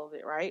for all of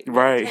it, right?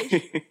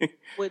 Meditation Right.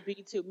 would be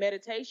to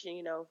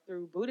meditation,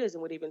 through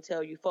Buddhism would even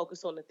tell you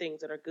focus on the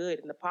things that are good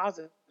and the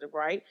positive,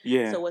 right?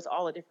 Yeah. So it's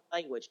all a different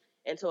language.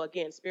 And so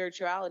again,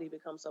 spirituality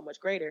becomes so much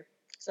greater,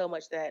 so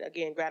much that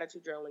again,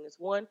 gratitude journaling is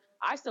one.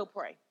 I still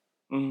pray,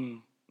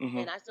 Mm-hmm. Mm-hmm.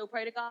 and I still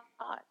pray to God,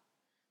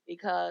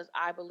 because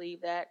I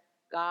believe that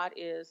God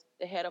is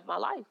the head of my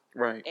life,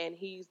 Right. and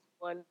He's the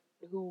one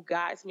who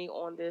guides me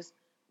on this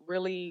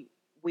really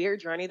weird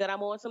journey that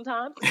I'm on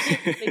sometimes.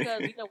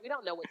 Because we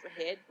don't know what's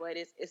ahead, but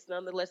it's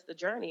nonetheless the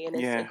journey, and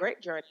it's a Yeah. great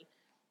journey.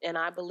 And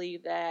I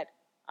believe that,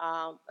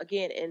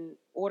 again, in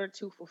order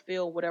to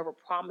fulfill whatever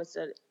promise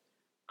that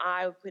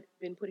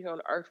been put here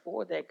on earth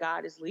for, that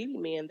God is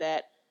leading me in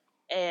that,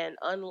 and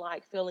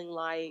unlike feeling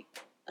like,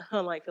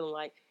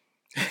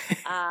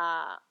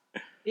 uh,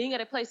 being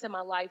at a place in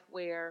my life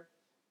where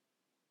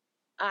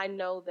I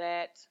know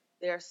that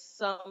there's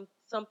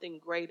something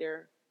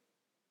greater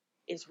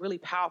is really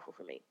powerful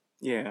for me.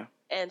 Yeah.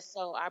 And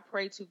so I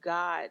pray to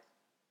God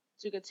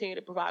to continue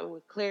to provide me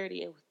with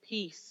clarity and with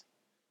peace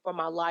for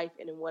my life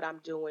and in what I'm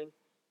doing.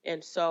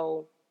 And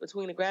so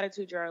between the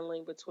gratitude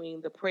journaling,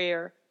 between the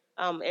prayer,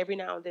 every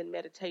now and then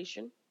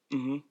meditation,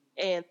 Mm-hmm.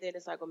 and then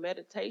it's like a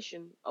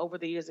meditation over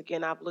the years.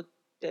 Again, I've looked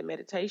at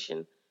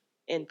meditation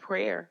and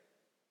prayer.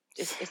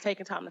 It's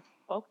taking time to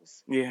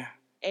focus. Yeah.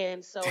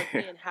 And so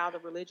again, how the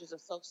religions are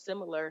so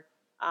similar,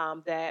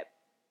 that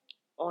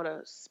on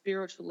a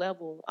spiritual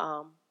level,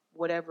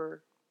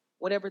 whatever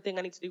thing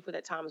I need to do for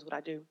that time is what I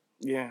do.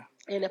 Yeah.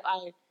 And if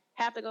I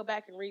have to go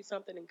back and read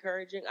something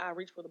encouraging, I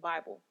reach for the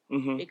Bible,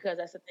 Mm-hmm. because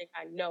that's the thing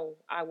I know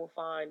I will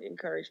find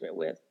encouragement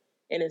with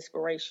and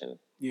inspiration,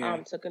 Yeah.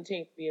 to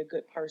continue to be a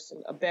good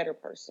person, a better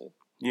person.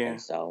 Yeah.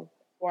 And so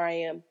where I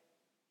am.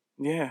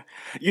 Yeah.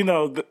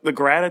 The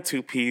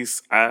gratitude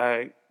piece,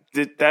 that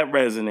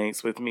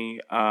resonates with me.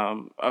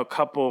 A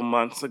couple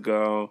months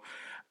ago,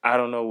 I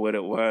don't know what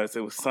it was.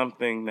 It was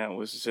something that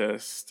was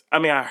just, I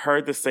mean, I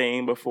heard the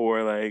saying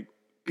before, like,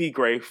 be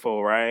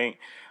grateful, right?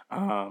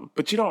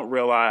 But you don't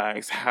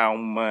realize how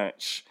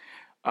much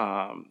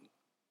um,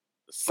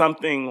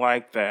 something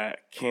like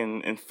that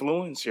can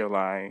influence your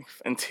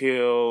life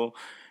until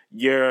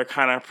you're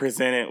kind of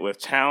presented with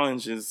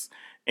challenges,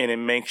 and it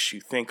makes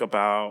you think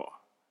about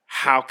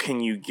how can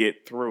you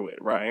get through it,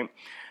 right?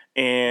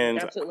 And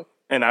Absolutely.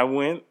 and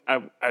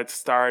I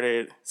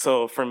started,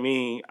 so for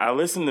me, I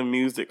listen to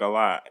music a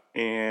lot,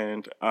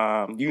 and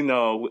I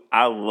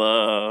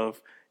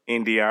love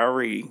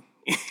NDRE.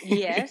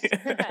 Yes,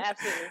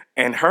 absolutely.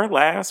 And her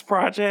last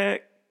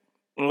project,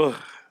 ugh,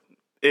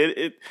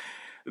 it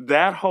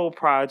that whole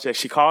project,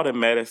 she called it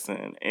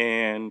medicine,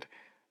 and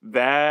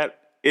that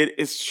it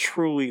is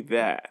truly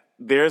that.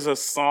 There's a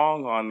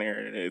song on there,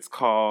 it's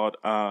called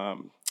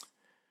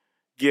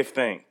Give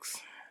Thanks.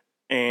 Yes.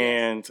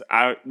 And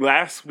I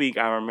last week,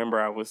 I remember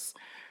I was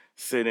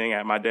sitting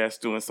at my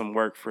desk doing some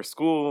work for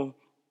school,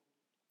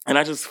 and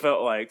I just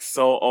felt like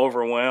so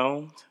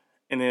overwhelmed.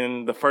 And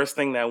then the first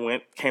thing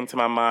that came to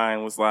my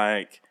mind was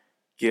like,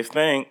 give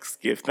thanks,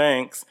 give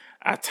thanks.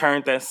 I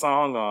turned that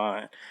song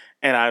on,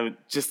 and I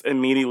just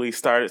immediately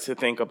started to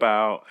think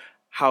about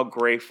how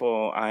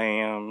grateful I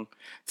am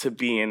to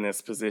be in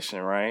this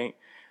position, right?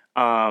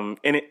 And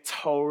it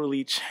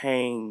totally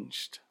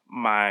changed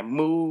my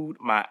mood,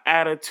 my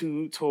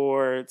attitude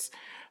towards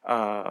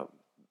uh,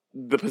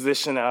 the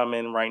position that I'm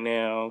in right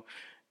now.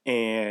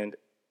 And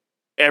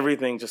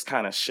everything just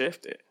kind of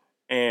shifted.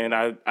 And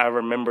I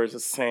remember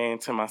just saying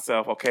to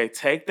myself, okay,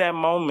 take that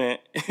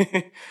moment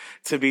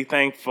to be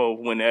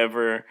thankful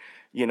whenever,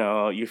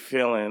 you're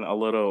feeling a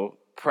little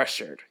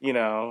pressured,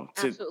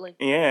 Absolutely.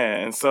 yeah.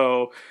 And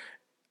so,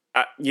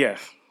 yeah,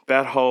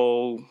 that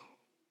whole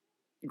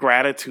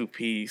gratitude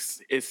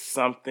piece is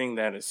something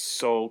that is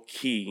so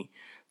key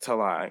to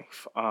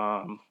life.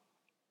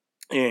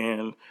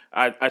 And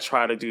I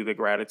try to do the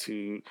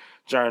gratitude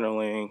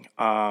journaling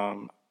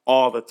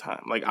all the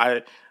time. Like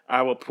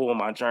I would pull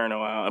my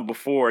journal out, and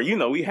before,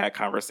 we had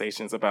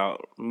conversations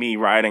about me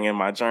writing in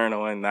my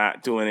journal and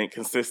not doing it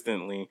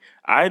consistently.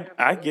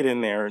 I get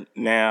in there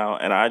now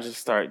and I just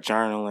start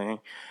journaling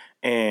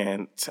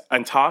and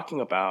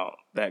talking about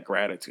that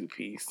gratitude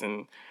piece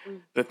and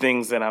the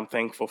things that I'm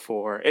thankful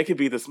for. It could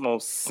be the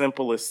most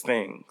simplest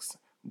things,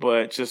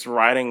 but just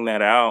writing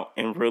that out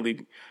and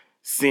really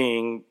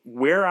seeing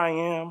where I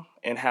am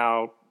and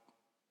how,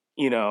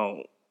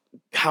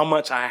 how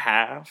much I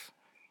have,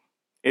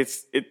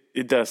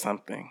 it does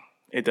something.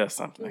 It does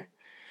something.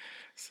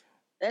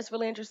 That's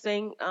really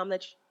interesting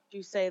that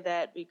you say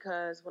that,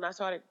 because when I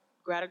started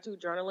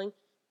gratitude journaling,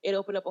 it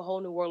opened up a whole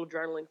new world of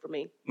journaling for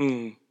me.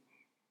 Mm.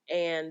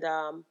 And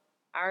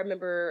I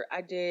remember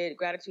I did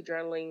gratitude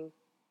journaling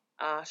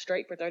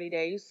straight for 30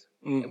 days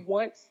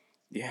once.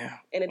 Yeah.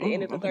 And at the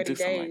end of the 30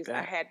 days, like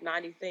I had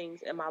 90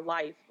 things in my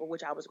life for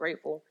which I was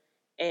grateful.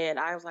 And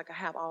I was like, I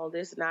have all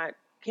this, and I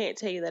can't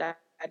tell you that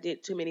I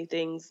did too many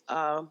things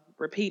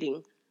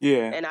repeating.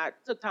 Yeah. And I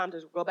took time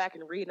to go back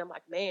and read, and I'm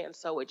like, man,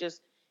 so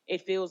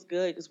it feels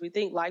good, because we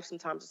think life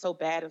sometimes is so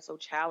bad and so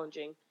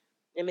challenging.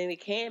 I mean,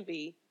 it can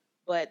be,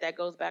 but that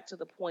goes back to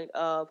the point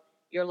of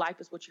your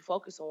life is what you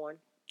focus on,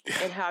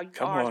 and how you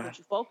are is what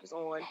you focus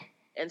on.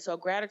 And so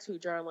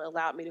gratitude journaling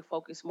allowed me to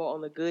focus more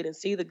on the good and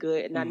see the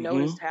good. And I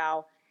noticed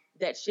how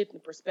that shift in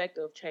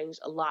perspective changed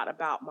a lot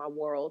about my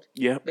world.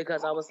 Yep.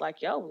 Because I was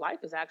like, yo,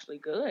 life is actually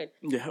good.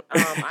 Yep.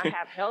 I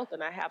have health,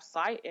 and I have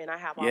sight, and I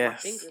have all my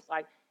fingers.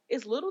 Like,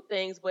 it's little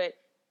things, but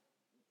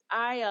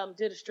I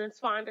did a strengths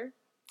finder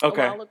a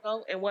while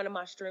ago, and one of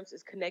my strengths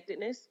is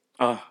connectedness.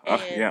 Yeah,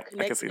 connectedness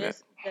I can see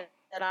that.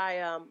 That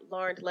I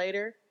learned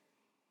later.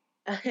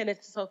 And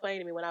it's so funny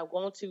to me, when I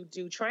want to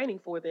do training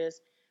for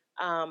this,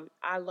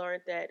 I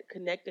learned that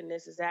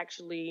connectedness is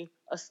actually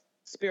a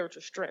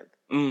spiritual strength.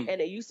 And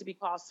it used to be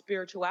called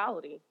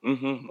spirituality,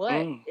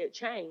 but it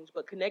changed.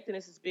 But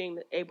connectedness is being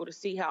able to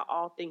see how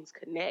all things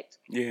connect.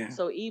 Yeah.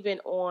 So even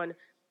on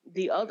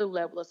the other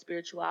level of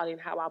spirituality and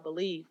how I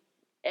believe,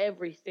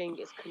 everything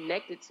is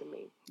connected to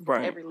me.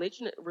 Right. Every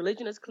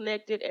religion is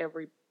connected.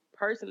 Every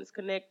person is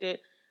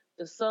connected.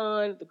 The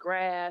sun, the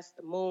grass,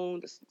 the moon,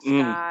 the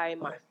sky,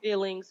 my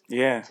feelings.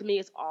 Yeah. To me,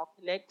 it's all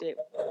connected.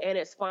 And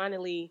it's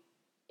finally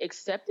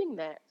accepting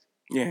that.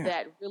 Yeah.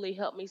 That really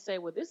helped me say,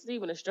 well, this is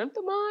even a strength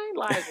of mine?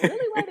 Like,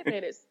 really? Wait a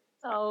minute.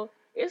 So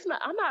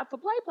I'm not for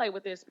play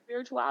with this.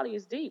 Spirituality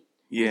is deep.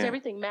 Yeah. Because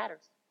everything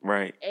matters.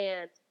 Right.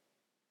 And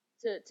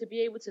to be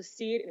able to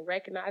see it and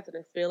recognize it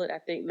and feel it, I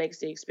think makes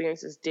the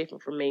experiences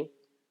different for me.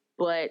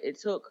 But it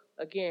took,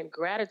 again,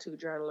 gratitude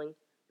journaling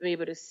to be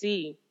able to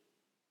see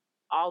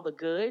all the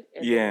good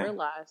and then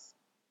realize,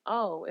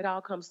 oh, it all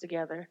comes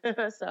together.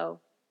 So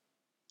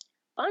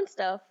fun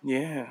stuff.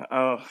 Yeah.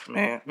 Oh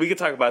man, we could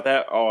talk about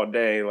that all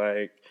day.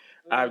 Like,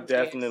 I've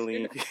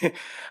definitely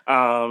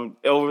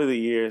over the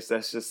years,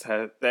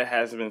 that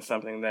has been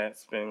something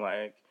that's been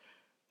like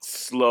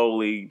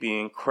slowly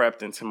being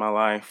crept into my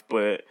life.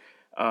 But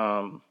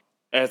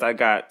as I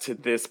got to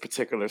this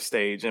particular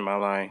stage in my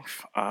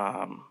life,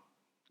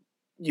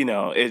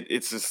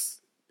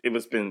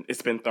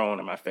 it's been thrown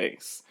in my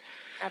face.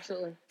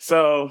 Absolutely.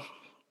 So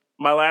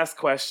my last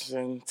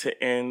question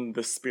to end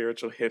the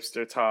spiritual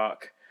hipster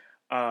talk,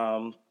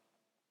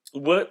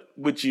 what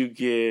would you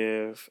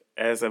give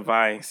as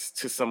advice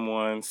to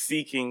someone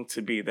seeking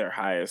to be their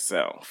highest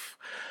self?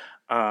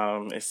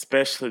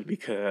 Especially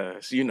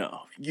because,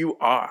 you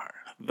are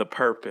the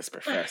purpose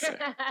professor.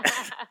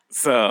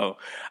 So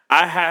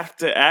I have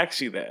to ask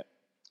you that.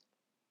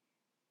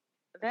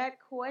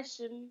 That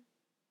question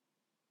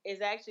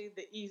is actually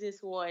the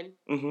easiest one.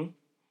 Mm-hmm.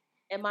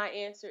 And my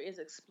answer is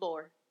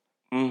explore.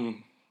 Mm-hmm.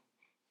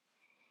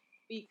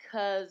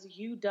 Because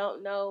you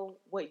don't know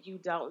what you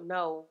don't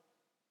know.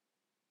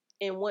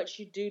 And once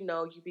you do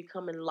know, you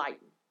become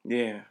enlightened.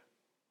 Yeah.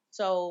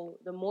 So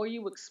the more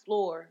you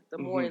explore, the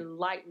more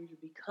enlightened you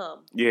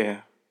become.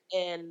 Yeah.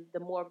 And the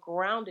more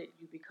grounded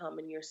you become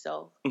in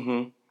yourself.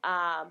 Mm-hmm.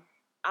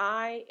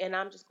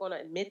 I'm just going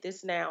to admit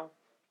this now,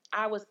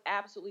 I was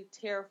absolutely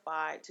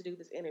terrified to do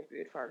this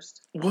interview at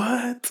first.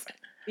 What?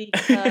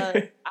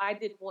 Because I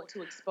didn't want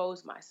to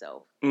expose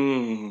myself.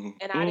 And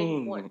I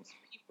didn't want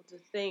people to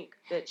think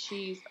that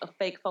she's a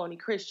fake, phony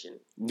Christian.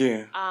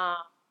 Yeah.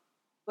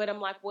 But I'm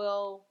like,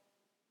 well,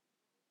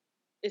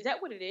 is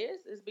that what it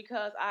is? Is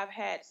because I've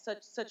had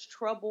such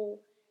trouble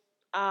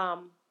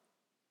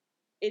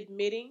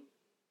admitting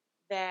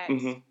that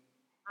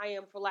I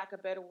am, for lack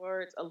of better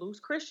words, a loose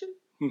Christian.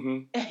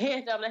 And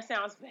that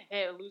sounds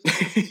bad, loose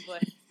Christian,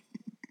 but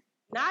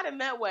not in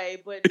that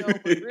way. But no,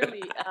 but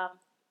really,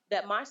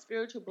 that my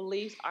spiritual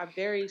beliefs are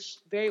very,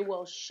 very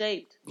well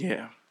shaped.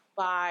 Yeah.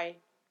 By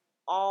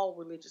all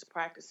religious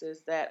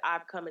practices that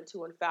I've come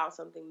into and found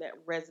something that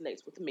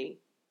resonates with me,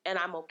 and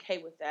I'm okay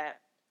with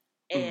that.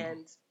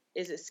 And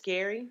is it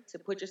scary to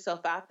put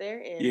yourself out there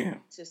and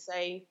to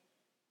say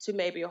to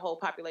maybe a whole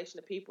population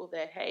of people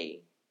that,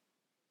 hey,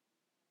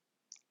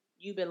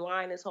 you've been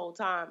lying this whole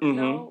time?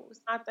 No,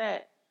 it's not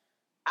that.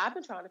 I've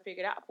been trying to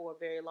figure it out for a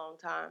very long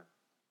time.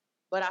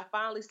 But I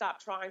finally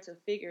stopped trying to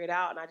figure it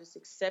out, and I just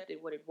accepted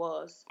what it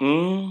was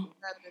rather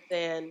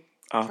than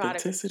try to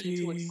continue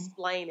to Authenticity.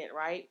 explain it,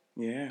 right?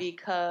 Yeah.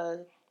 Because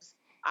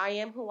I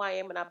am who I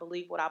am and I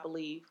believe what I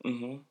believe.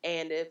 Mm-hmm.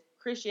 And if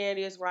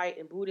Christianity is right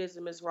and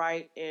Buddhism is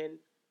right and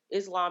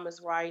Islam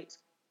is right,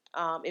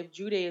 if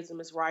Judaism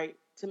is right,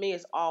 to me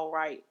it's all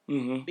right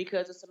Mm-hmm.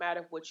 because it's a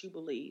matter of what you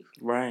believe.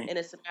 Right. And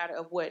it's a matter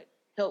of what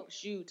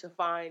helps you to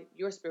find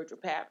your spiritual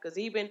path. Because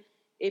even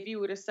if you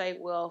were to say,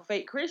 well,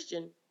 fake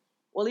Christian,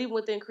 well, even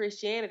within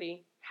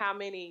Christianity, how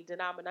many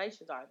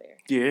denominations are there?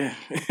 Yeah.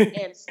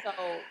 And so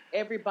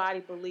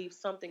everybody believes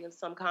something in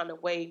some kind of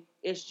way.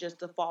 It's just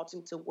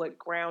defaulting to what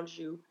grounds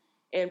you.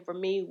 And for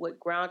me, what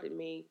grounded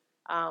me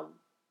um,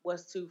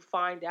 was to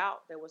find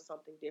out there was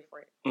something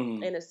different.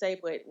 Mm-hmm. And to say,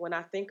 but when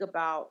I think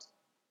about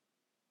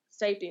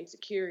safety and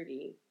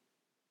security,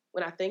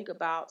 when I think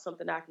about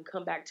something I can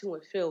come back to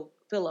and feel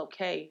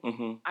okay,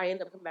 Mm-hmm. I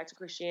end up coming back to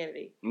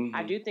Christianity. Mm-hmm.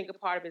 I do think a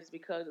part of it is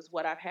because it's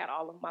what I've had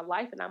all of my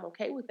life, and I'm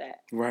okay with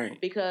that. Right.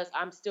 Because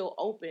I'm still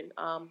open.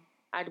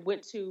 I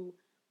went to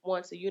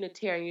once a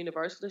Unitarian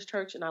Universalist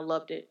church, and I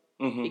loved it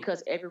Mm-hmm.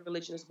 because every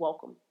religion is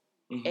welcome,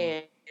 Mm-hmm.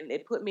 and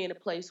it put me in a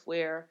place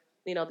where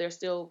there's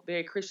still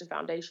very Christian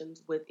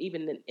foundations with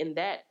even in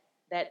that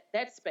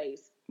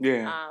space.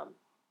 Yeah.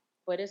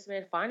 But it's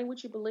been finding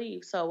what you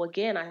believe. So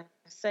again, I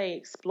say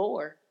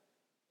explore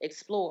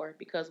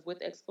because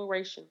with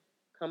exploration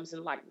comes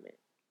enlightenment.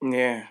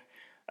 Yeah.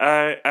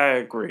 I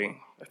agree.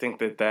 I think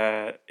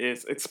that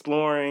is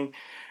exploring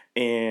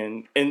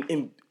and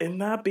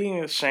not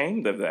being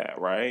ashamed of that,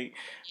 right?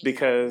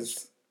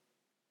 Because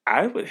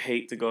I would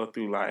hate to go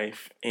through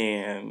life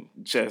and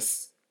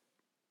just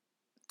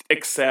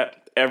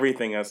accept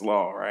everything as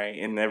law, right?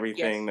 And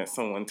everything Yes. that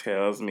someone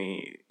tells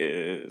me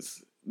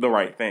is the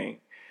right thing.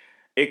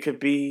 It could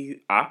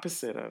be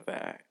opposite of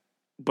that.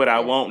 But I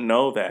Yes. won't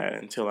know that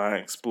until I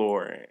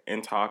explore it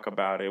and talk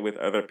about it with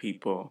other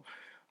people.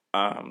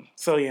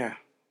 So yeah,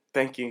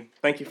 thank you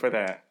for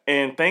that,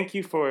 and thank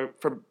you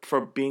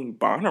for being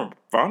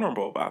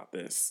vulnerable about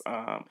this.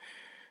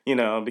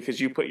 Because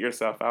you put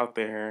yourself out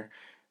there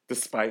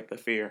despite the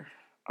fear.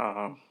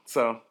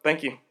 So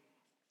thank you.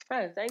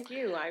 Oh, thank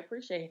you. I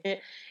appreciate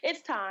it.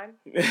 It's time.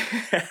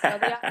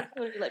 The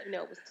opportunity let me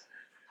know it was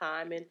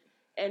time,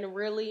 and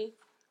really,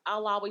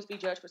 I'll always be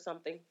judged for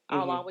something.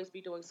 I'll Hmm. always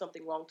be doing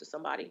something wrong to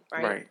somebody,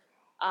 right? Right.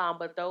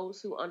 But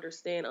those who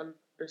understand,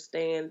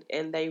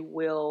 and they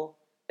will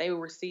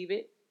receive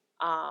it.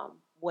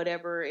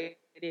 Whatever it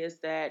is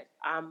that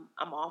I'm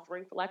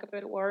offering, for lack of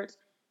better words.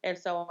 And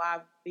so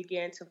I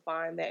began to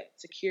find that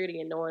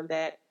security in knowing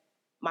that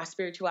my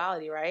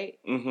spirituality, right,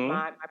 Mm-hmm.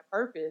 my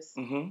purpose,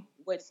 Mm-hmm.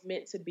 what's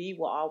meant to be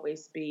will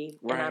always be,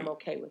 and I'm Right.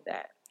 okay with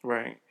that.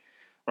 Right.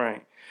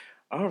 Right.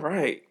 All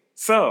right.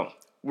 So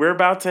we're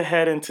about to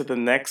head into the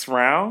next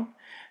round.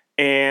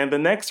 And the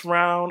next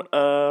round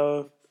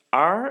of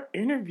our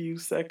interview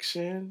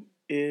section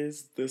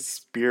is the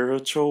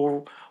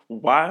spiritual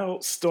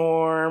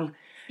wildstorm.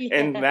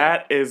 And Yeah.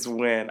 that is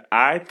when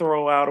I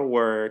throw out a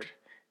word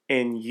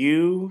and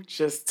you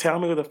just tell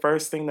me the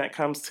first thing that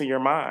comes to your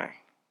mind.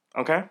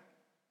 Okay?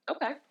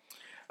 Okay.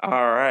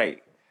 All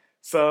right.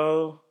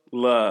 So,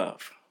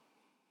 love.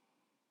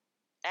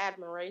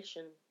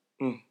 Admiration.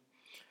 Mm.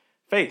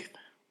 Faith.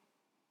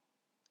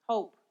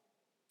 Hope.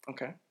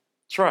 Okay.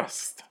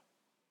 Trust.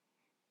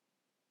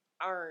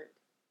 Earned.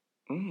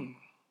 Mm.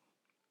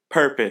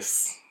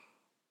 Purpose.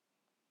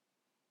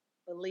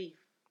 Belief.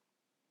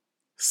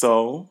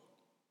 Soul.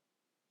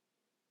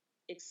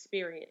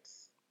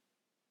 Experience.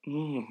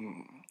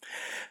 Mm.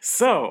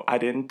 So, I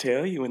didn't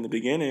tell you in the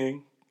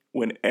beginning,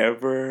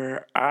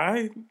 whenever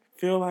I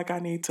feel like I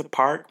need to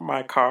park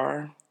my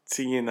car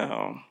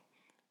to,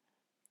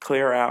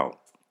 clear out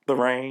the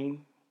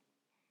rain,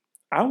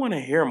 I want to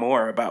hear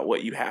more about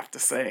what you have to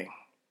say.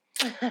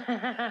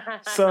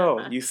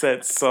 So, you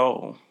said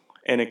soul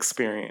and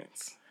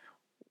experience.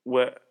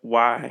 What,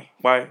 why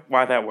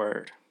that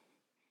word?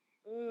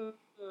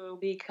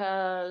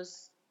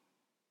 Because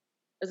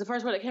it's the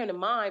first one that came to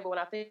mind, but when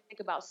I think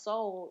about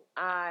soul,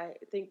 I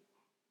think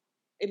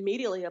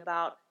immediately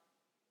about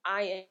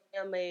I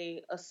am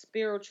a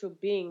spiritual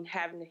being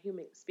having a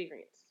human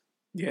experience.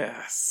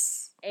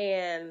 Yes.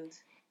 And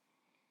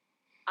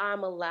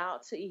I'm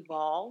allowed to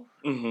evolve.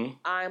 Mm-hmm.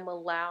 I'm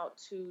allowed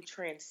to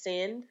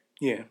transcend.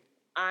 Yeah.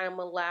 I'm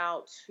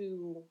allowed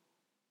to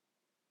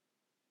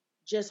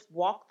just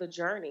walk the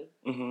journey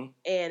Mm-hmm.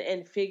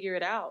 and figure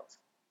it out.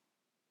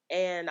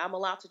 And I'm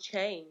allowed to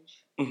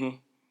change. Mm-hmm.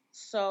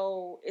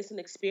 So it's an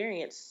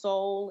experience.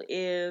 Soul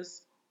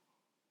is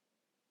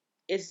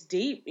it's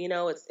deep,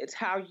 it's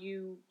how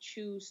you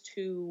choose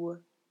to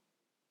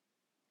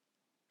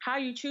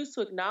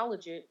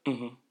acknowledge it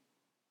Mm-hmm.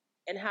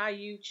 and how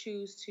you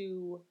choose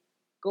to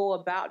go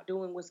about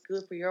doing what's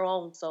good for your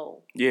own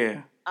soul.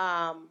 Yeah.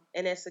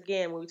 And it's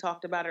again when we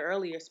talked about it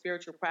earlier,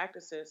 spiritual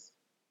practices.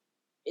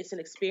 It's an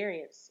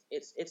experience.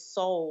 It's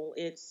soul.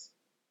 It's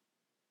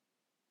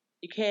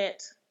you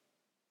can't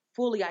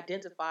fully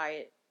identify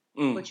it,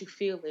 Mm. but you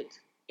feel it,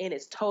 and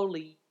it's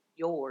totally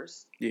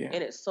yours, Yeah.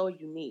 and it's so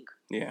unique.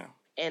 Yeah.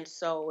 And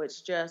so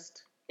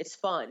it's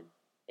fun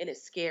and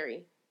it's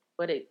scary,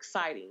 but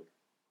exciting,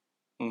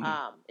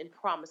 and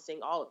promising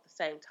all at the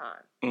same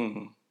time.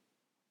 Mm-hmm.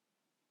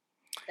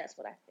 That's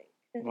what I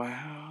think.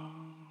 Wow,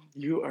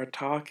 you are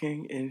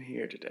talking in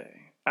here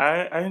today.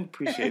 I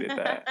appreciated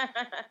that.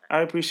 I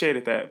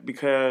appreciated that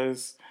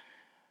because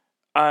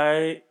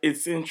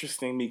it's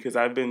interesting because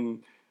I've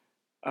been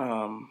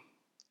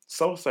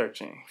soul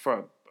searching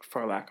for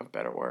lack of a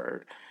better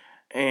word,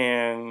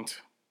 and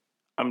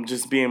I'm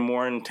just being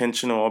more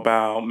intentional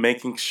about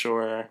making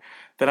sure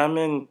that I'm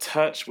in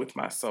touch with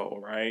my soul,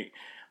 right?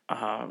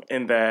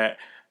 And that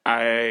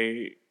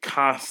I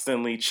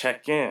constantly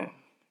check in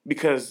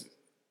because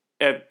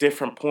at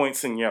different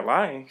points in your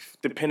life,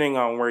 depending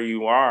on where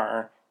you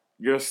are,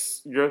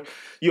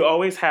 you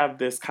always have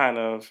this kind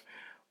of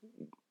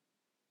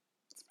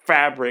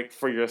fabric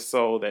for your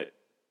soul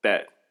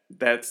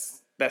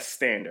that's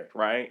standard,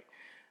 right?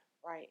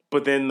 Right.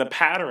 But then the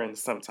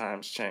patterns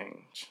sometimes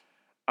change,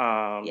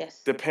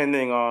 Yes.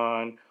 depending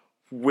on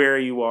where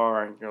you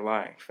are in your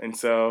life. And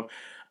so,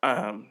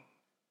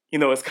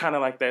 it's kind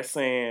of like that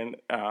saying,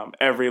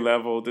 every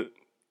level,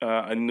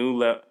 a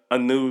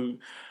new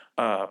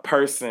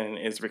person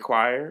is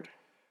required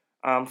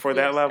for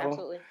that Yes, level.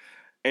 absolutely.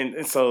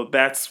 And so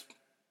that's,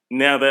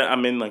 now that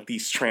I'm in like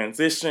these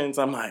transitions,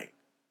 I'm like,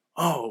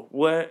 oh,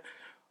 what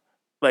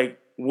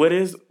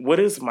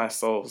is my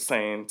soul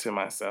saying to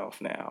myself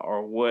now,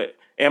 or what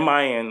am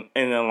I in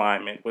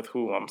alignment with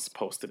who I'm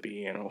supposed to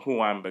be and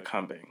who I'm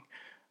becoming?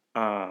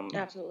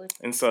 Absolutely.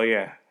 And so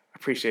yeah, I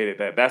appreciated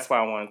that. That's why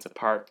I wanted to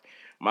park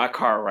my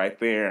car right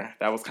there.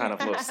 That was kind of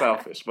a little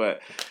selfish,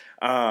 but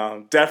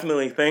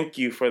definitely thank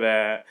you for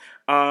that.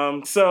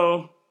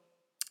 So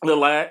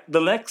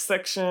the next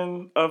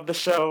section of the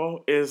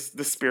show is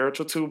the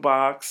spiritual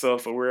toolbox. So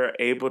if we're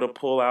able to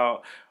pull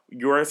out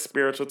your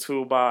spiritual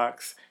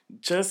toolbox,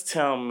 just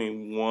tell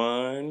me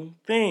one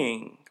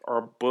thing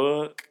or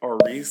book or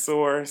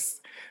resource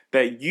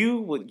that you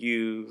would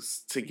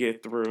use to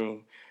get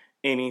through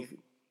any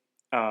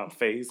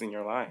phase in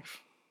your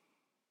life.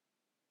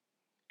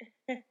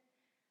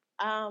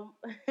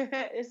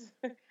 It's,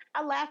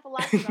 I laugh a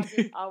lot because I'm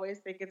just always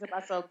thinking to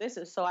myself, this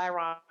is so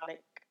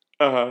ironic.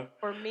 Uh-huh.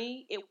 For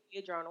me, it would be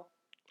a journal.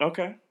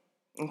 Okay.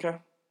 Okay.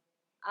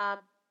 Um,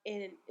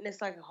 and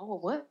it's like, oh,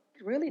 what?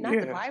 Really? Not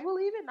the Yeah. Bible,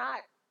 even?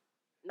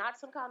 Not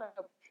some kind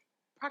of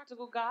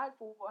practical guide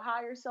for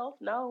higher self?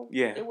 No,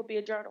 Yeah. it would be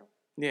a journal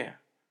Yeah.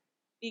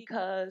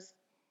 because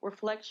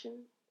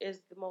reflection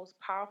is the most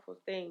powerful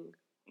thing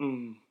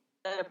Mm.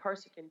 that a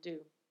person can do,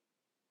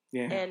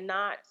 Yeah. and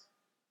not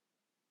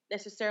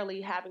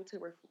necessarily having to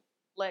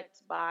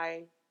reflect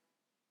by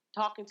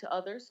talking to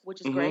others,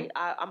 which is Mm-hmm. great.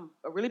 I'm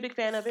a really big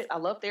fan of it. I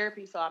love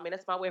therapy, so I mean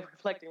that's my way of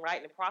reflecting,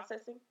 right, and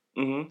processing.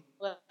 Mm-hmm.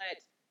 But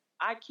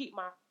I keep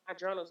my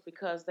journals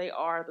because they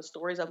are the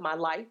stories of my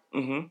life,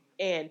 Mm-hmm.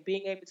 and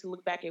being able to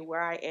look back at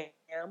where I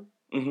am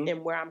Mm-hmm.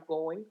 and where I'm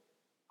going.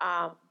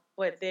 Um,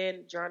 but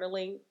then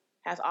journaling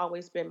has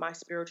always been my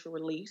spiritual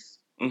release,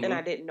 and Mm-hmm.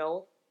 I didn't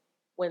know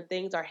when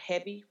things are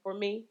heavy for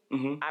me,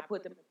 Mm-hmm. I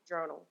put them in a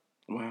journal.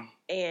 Wow.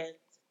 And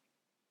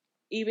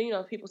even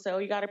people say, "Oh,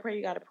 you got to pray,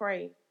 you got to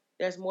pray."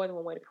 There's more than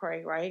one way to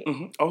pray, right?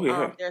 Mm-hmm. Oh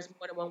yeah. There's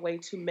more than one way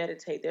to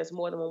meditate. There's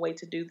more than one way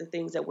to do the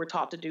things that we're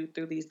taught to do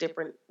through these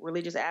different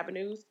religious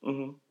avenues.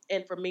 Mm-hmm.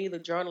 And for me, the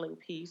journaling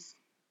piece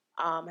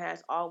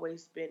has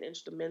always been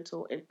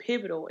instrumental and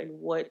pivotal in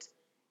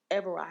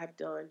whatever I have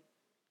done.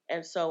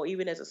 And so,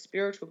 even as a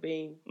spiritual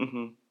being,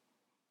 Mm-hmm.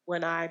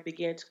 when I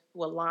began to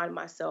align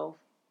myself,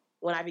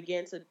 when I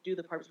began to do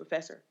the Purpose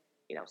Professor,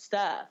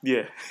 stuff,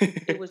 Yeah.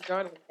 it was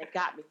journaling that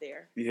got me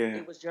there. Yeah.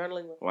 It was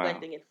journaling, Wow.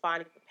 reflecting, and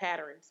finding the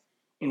patterns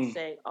and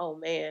saying, oh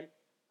man,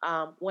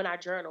 when I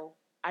journal,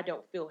 I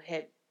don't feel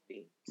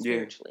heavy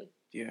spiritually.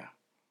 Yeah.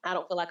 I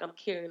don't feel like I'm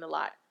carrying a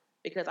lot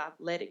because I've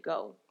let it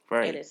go.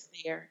 Right. And it's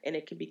there and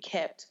it can be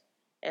kept.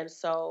 And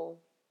so,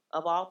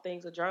 of all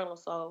things, a journal.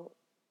 So,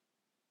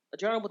 a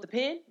journal with a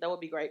pen, that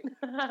would be great.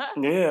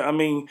 Yeah, I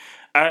mean,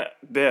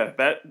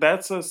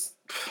 that's a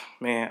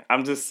man.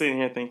 I'm just sitting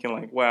here thinking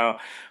like, wow,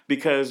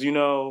 because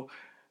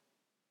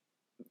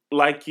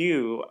like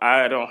you,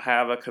 I don't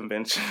have a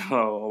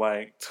conventional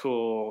like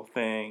tool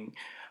thing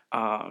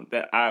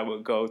that I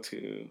would go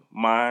to.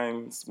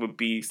 Mine's would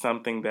be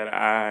something that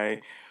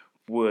I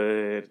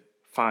would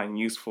find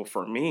useful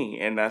for me,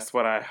 and that's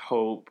what I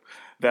hope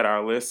that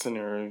our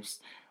listeners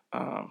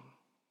um,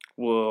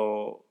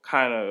 will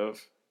kind of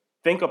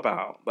think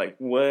about. Like,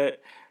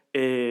 what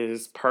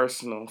is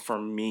personal for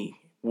me?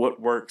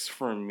 What works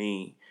for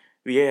me?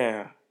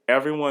 Yeah,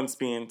 everyone's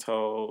being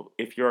told,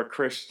 if you're a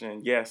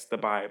Christian, yes, the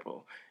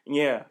Bible.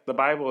 Yeah, the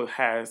Bible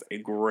has a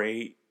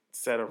great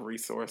set of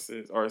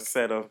resources or a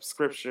set of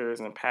scriptures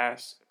and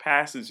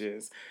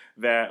passages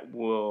that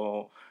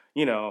will,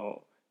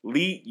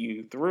 lead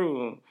you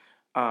through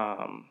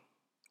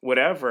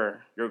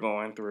whatever you're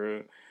going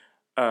through.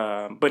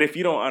 But if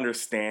you don't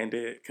understand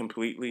it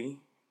completely,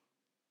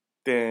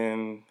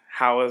 then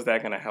how is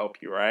that going to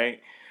help you, right?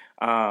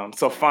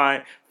 So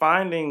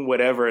finding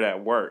whatever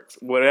works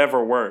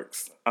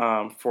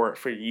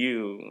for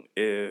you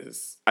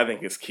is, I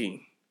think, is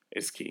key.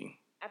 It's key.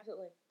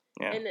 Absolutely.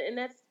 Yeah. And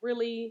that's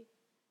really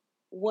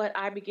what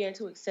I began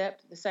to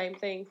accept. The same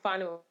thing,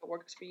 finding what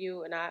works for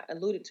you. And I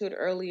alluded to it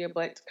earlier,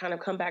 but to kind of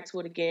come back to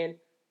it again.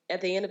 At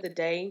the end of the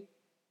day,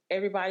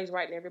 everybody's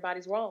right and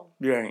everybody's wrong.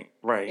 Right.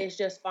 It's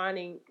just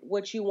finding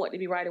what you want to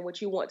be right and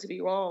what you want to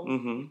be wrong.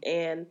 Mm-hmm.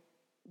 And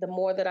the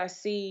more that I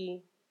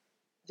see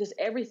just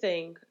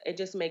everything, it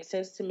just makes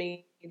sense to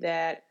me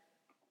that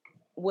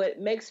what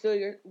makes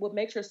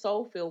your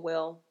soul feel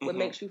well, what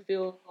makes you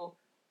feel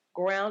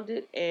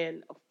grounded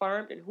and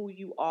affirmed in who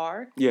you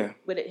are. Yeah.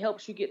 But it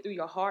helps you get through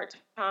your hard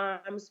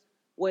times,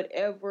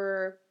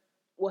 whatever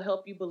will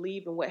help you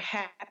believe in what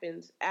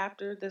happens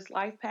after this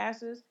life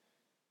passes.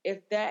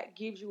 If that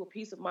gives you a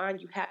peace of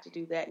mind, you have to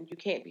do that, and you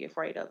can't be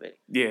afraid of it.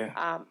 Yeah.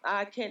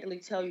 I can't really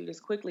tell you this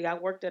quickly. I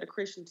worked at a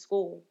Christian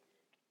school,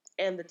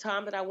 and the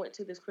time that I went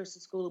to this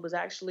Christian school, it was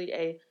actually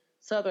a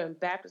Southern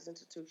Baptist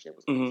institution.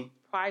 It was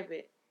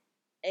private,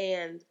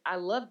 and I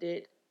loved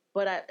it.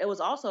 But it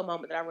was also a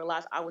moment that I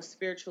realized I was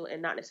spiritual and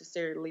not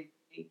necessarily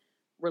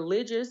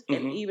religious,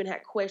 and even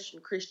had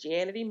questioned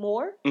Christianity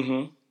more.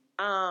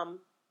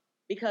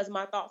 Because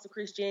my thoughts of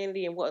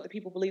Christianity and what other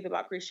people believe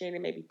about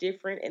Christianity may be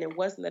different. And it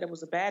wasn't that it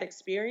was a bad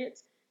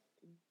experience,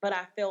 but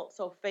I felt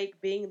so fake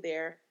being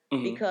there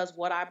because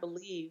what I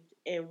believed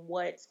and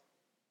what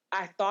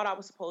I thought I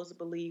was supposed to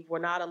believe were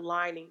not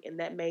aligning,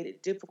 and that made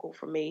it difficult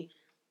for me.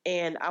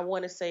 And I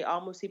want to say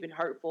almost even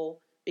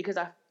hurtful, because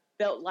I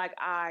felt like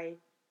I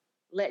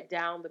let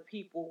down the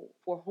people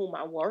for whom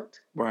I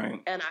worked. Right.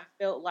 And I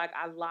felt like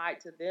I lied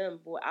to them.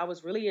 But I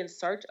was really in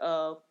search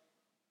of,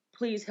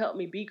 please help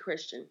me be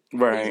Christian.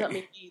 Right. Please help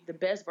me be the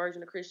best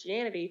version of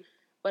Christianity.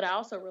 But I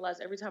also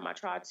realized every time I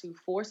tried to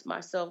force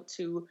myself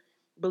to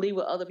believe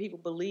what other people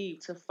believe,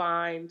 to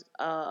find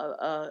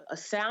a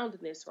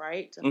soundness,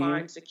 right, to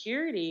find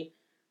security,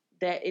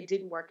 that it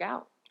didn't work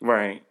out.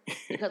 Right.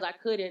 Because I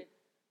couldn't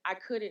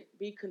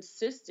be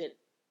consistent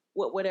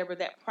with whatever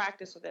that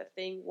practice or that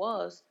thing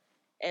was.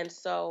 And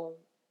so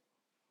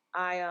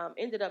I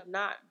ended up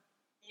not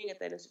being at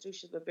that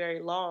institution for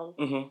very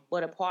long.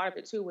 But a part of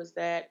it too was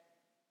that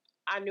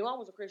I knew I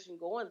was a Christian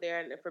going there,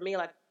 and for me,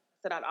 like I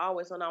said, I'd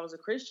always known I was a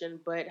Christian,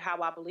 but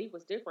how I believe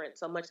was different.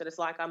 So much that it's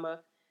like I'm I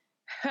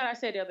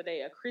said the other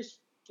day, a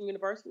Christian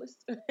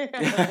universalist.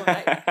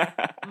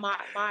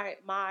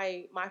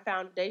 my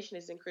foundation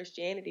is in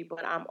Christianity,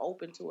 but I'm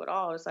open to it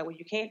all. It's like, well,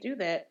 you can't do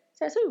that.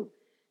 Says who?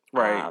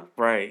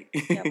 Right.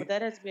 Yeah, but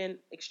that has been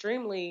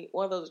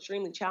one of those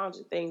extremely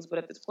challenging things. But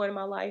at this point in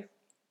my life,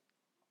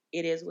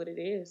 it is what it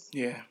is.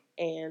 Yeah.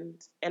 And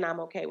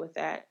I'm okay with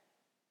that.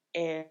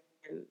 And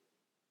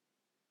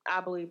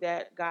I believe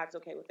that God's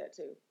okay with that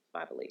too.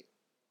 My belief.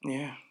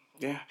 Yeah.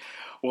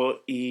 Well,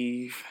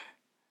 Eve,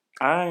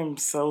 I'm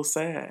so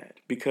sad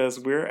because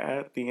we're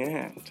at the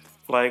end.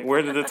 Like,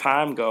 where did the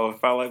time go?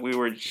 It felt like we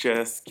were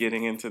just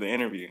getting into the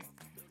interview.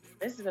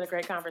 This has been a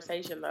great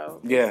conversation, though.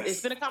 Yes.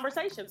 It's been a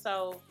conversation.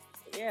 So,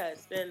 yeah,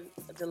 it's been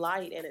a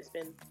delight, and it's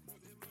been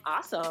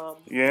awesome.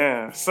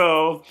 Yeah.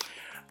 So,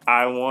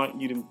 I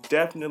want you to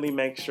definitely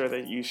make sure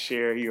that you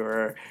share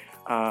your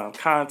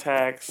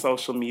contact,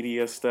 social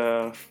media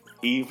stuff,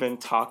 even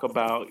talk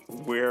about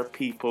where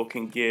people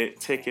can get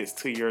tickets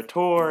to your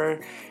tour,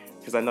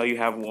 because I know you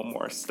have one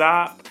more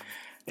stop.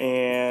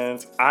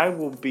 And I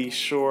will be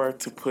sure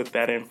to put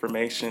that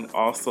information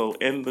also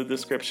in the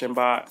description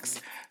box.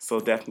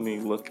 So definitely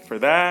look for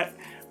that.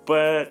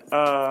 But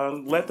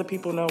let the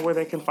people know where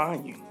they can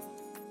find you.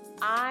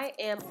 I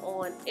am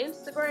on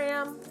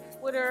Instagram,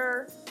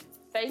 Twitter,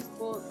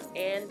 Facebook,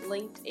 and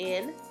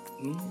LinkedIn.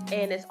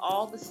 And it's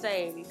all the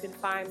same. You can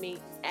find me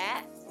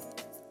at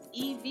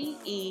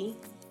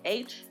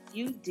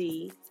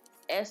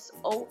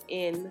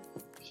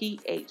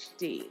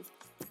EVEHUDSONPHD.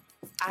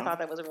 I thought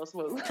that was real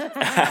smooth.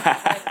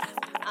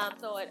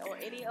 So on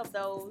any of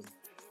those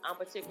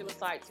particular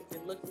sites, if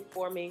you're looking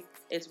for me,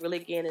 it's really,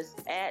 again, it's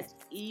at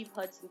Eve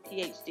Hudson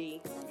PhD.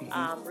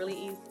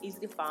 Really easy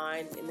to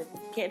find. And if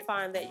you can't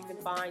find that, you can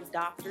find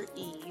Dr.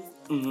 Eve,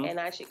 and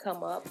I should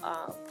come up.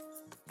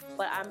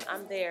 But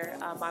I'm there.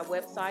 My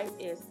website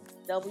is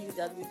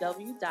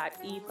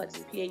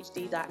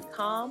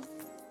www.evehudsonphd.com,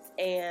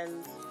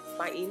 and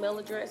my email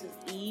address is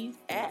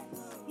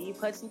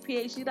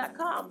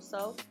eve@evehudsonphd.com.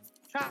 So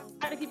try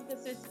to keep it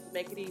consistent,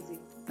 make it easy.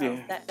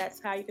 That's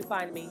how you can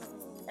find me.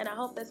 And I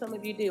hope that some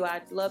of you do.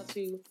 I'd love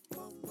to,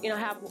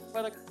 have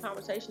further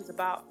conversations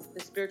about the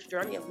spiritual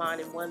journey of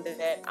mine, and one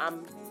that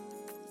I'm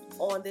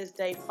on this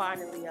day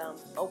finally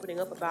opening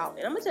up about.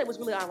 And I'm going to tell you what's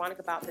really ironic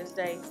about this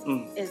day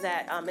is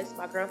that it's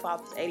my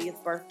grandfather's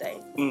 80th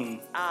birthday.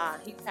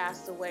 He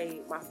passed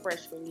away my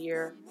freshman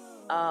year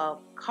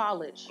of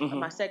college,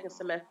 my second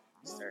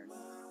semester.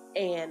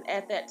 And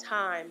at that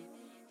time,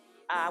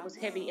 I was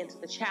heavy into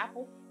the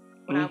chapel.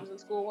 when I was in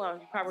school.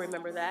 You probably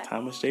remember that.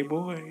 Thomas J.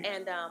 Boyd.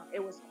 And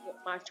it was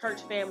my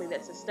church family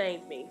that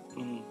sustained me.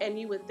 And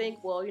you would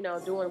think, well,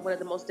 during one of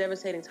the most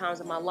devastating times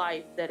of my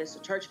life, that it's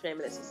the church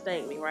family that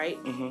sustained me, right?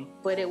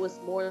 But it was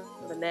more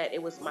than that.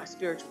 It was my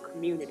spiritual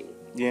community.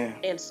 Yeah.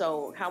 And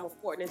so how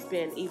important it's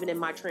been, even in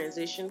my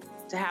transition,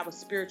 to have a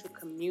spiritual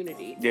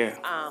community. Yeah.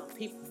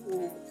 People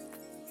who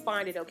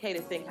find it okay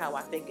to think how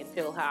I think and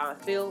feel how I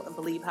feel and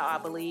believe how I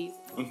believe.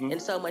 And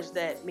so much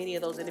that many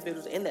of those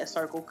individuals in that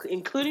circle,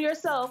 including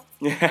yourself,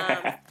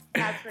 have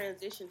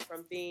transitioned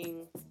from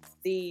being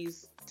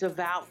these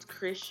devout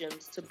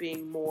Christians to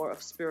being more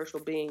of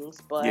spiritual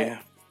beings. But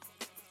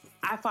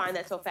I find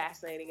that so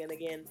fascinating. And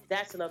again,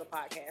 that's another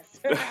podcast.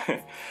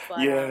 But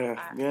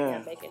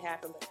I make it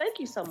happen. But thank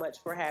you so much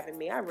for having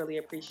me. I really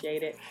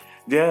appreciate it.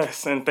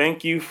 Yes, and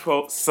thank you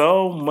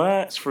so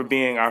much for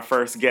being our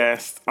first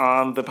guest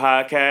on the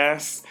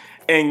podcast.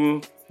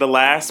 In the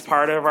last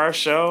part of our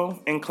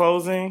show, in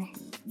closing,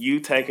 you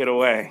take it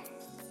away.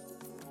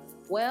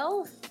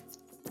 Well,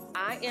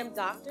 I am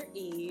Dr.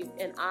 Eve,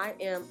 and I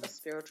am a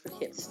spiritual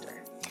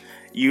hipster.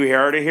 You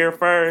heard it here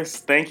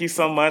first. Thank you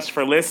so much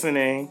for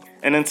listening.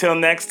 And until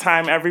next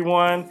time,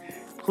 everyone,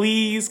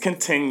 please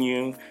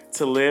continue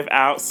to live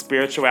out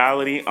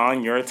spirituality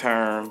on your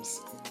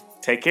terms.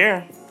 Take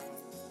care.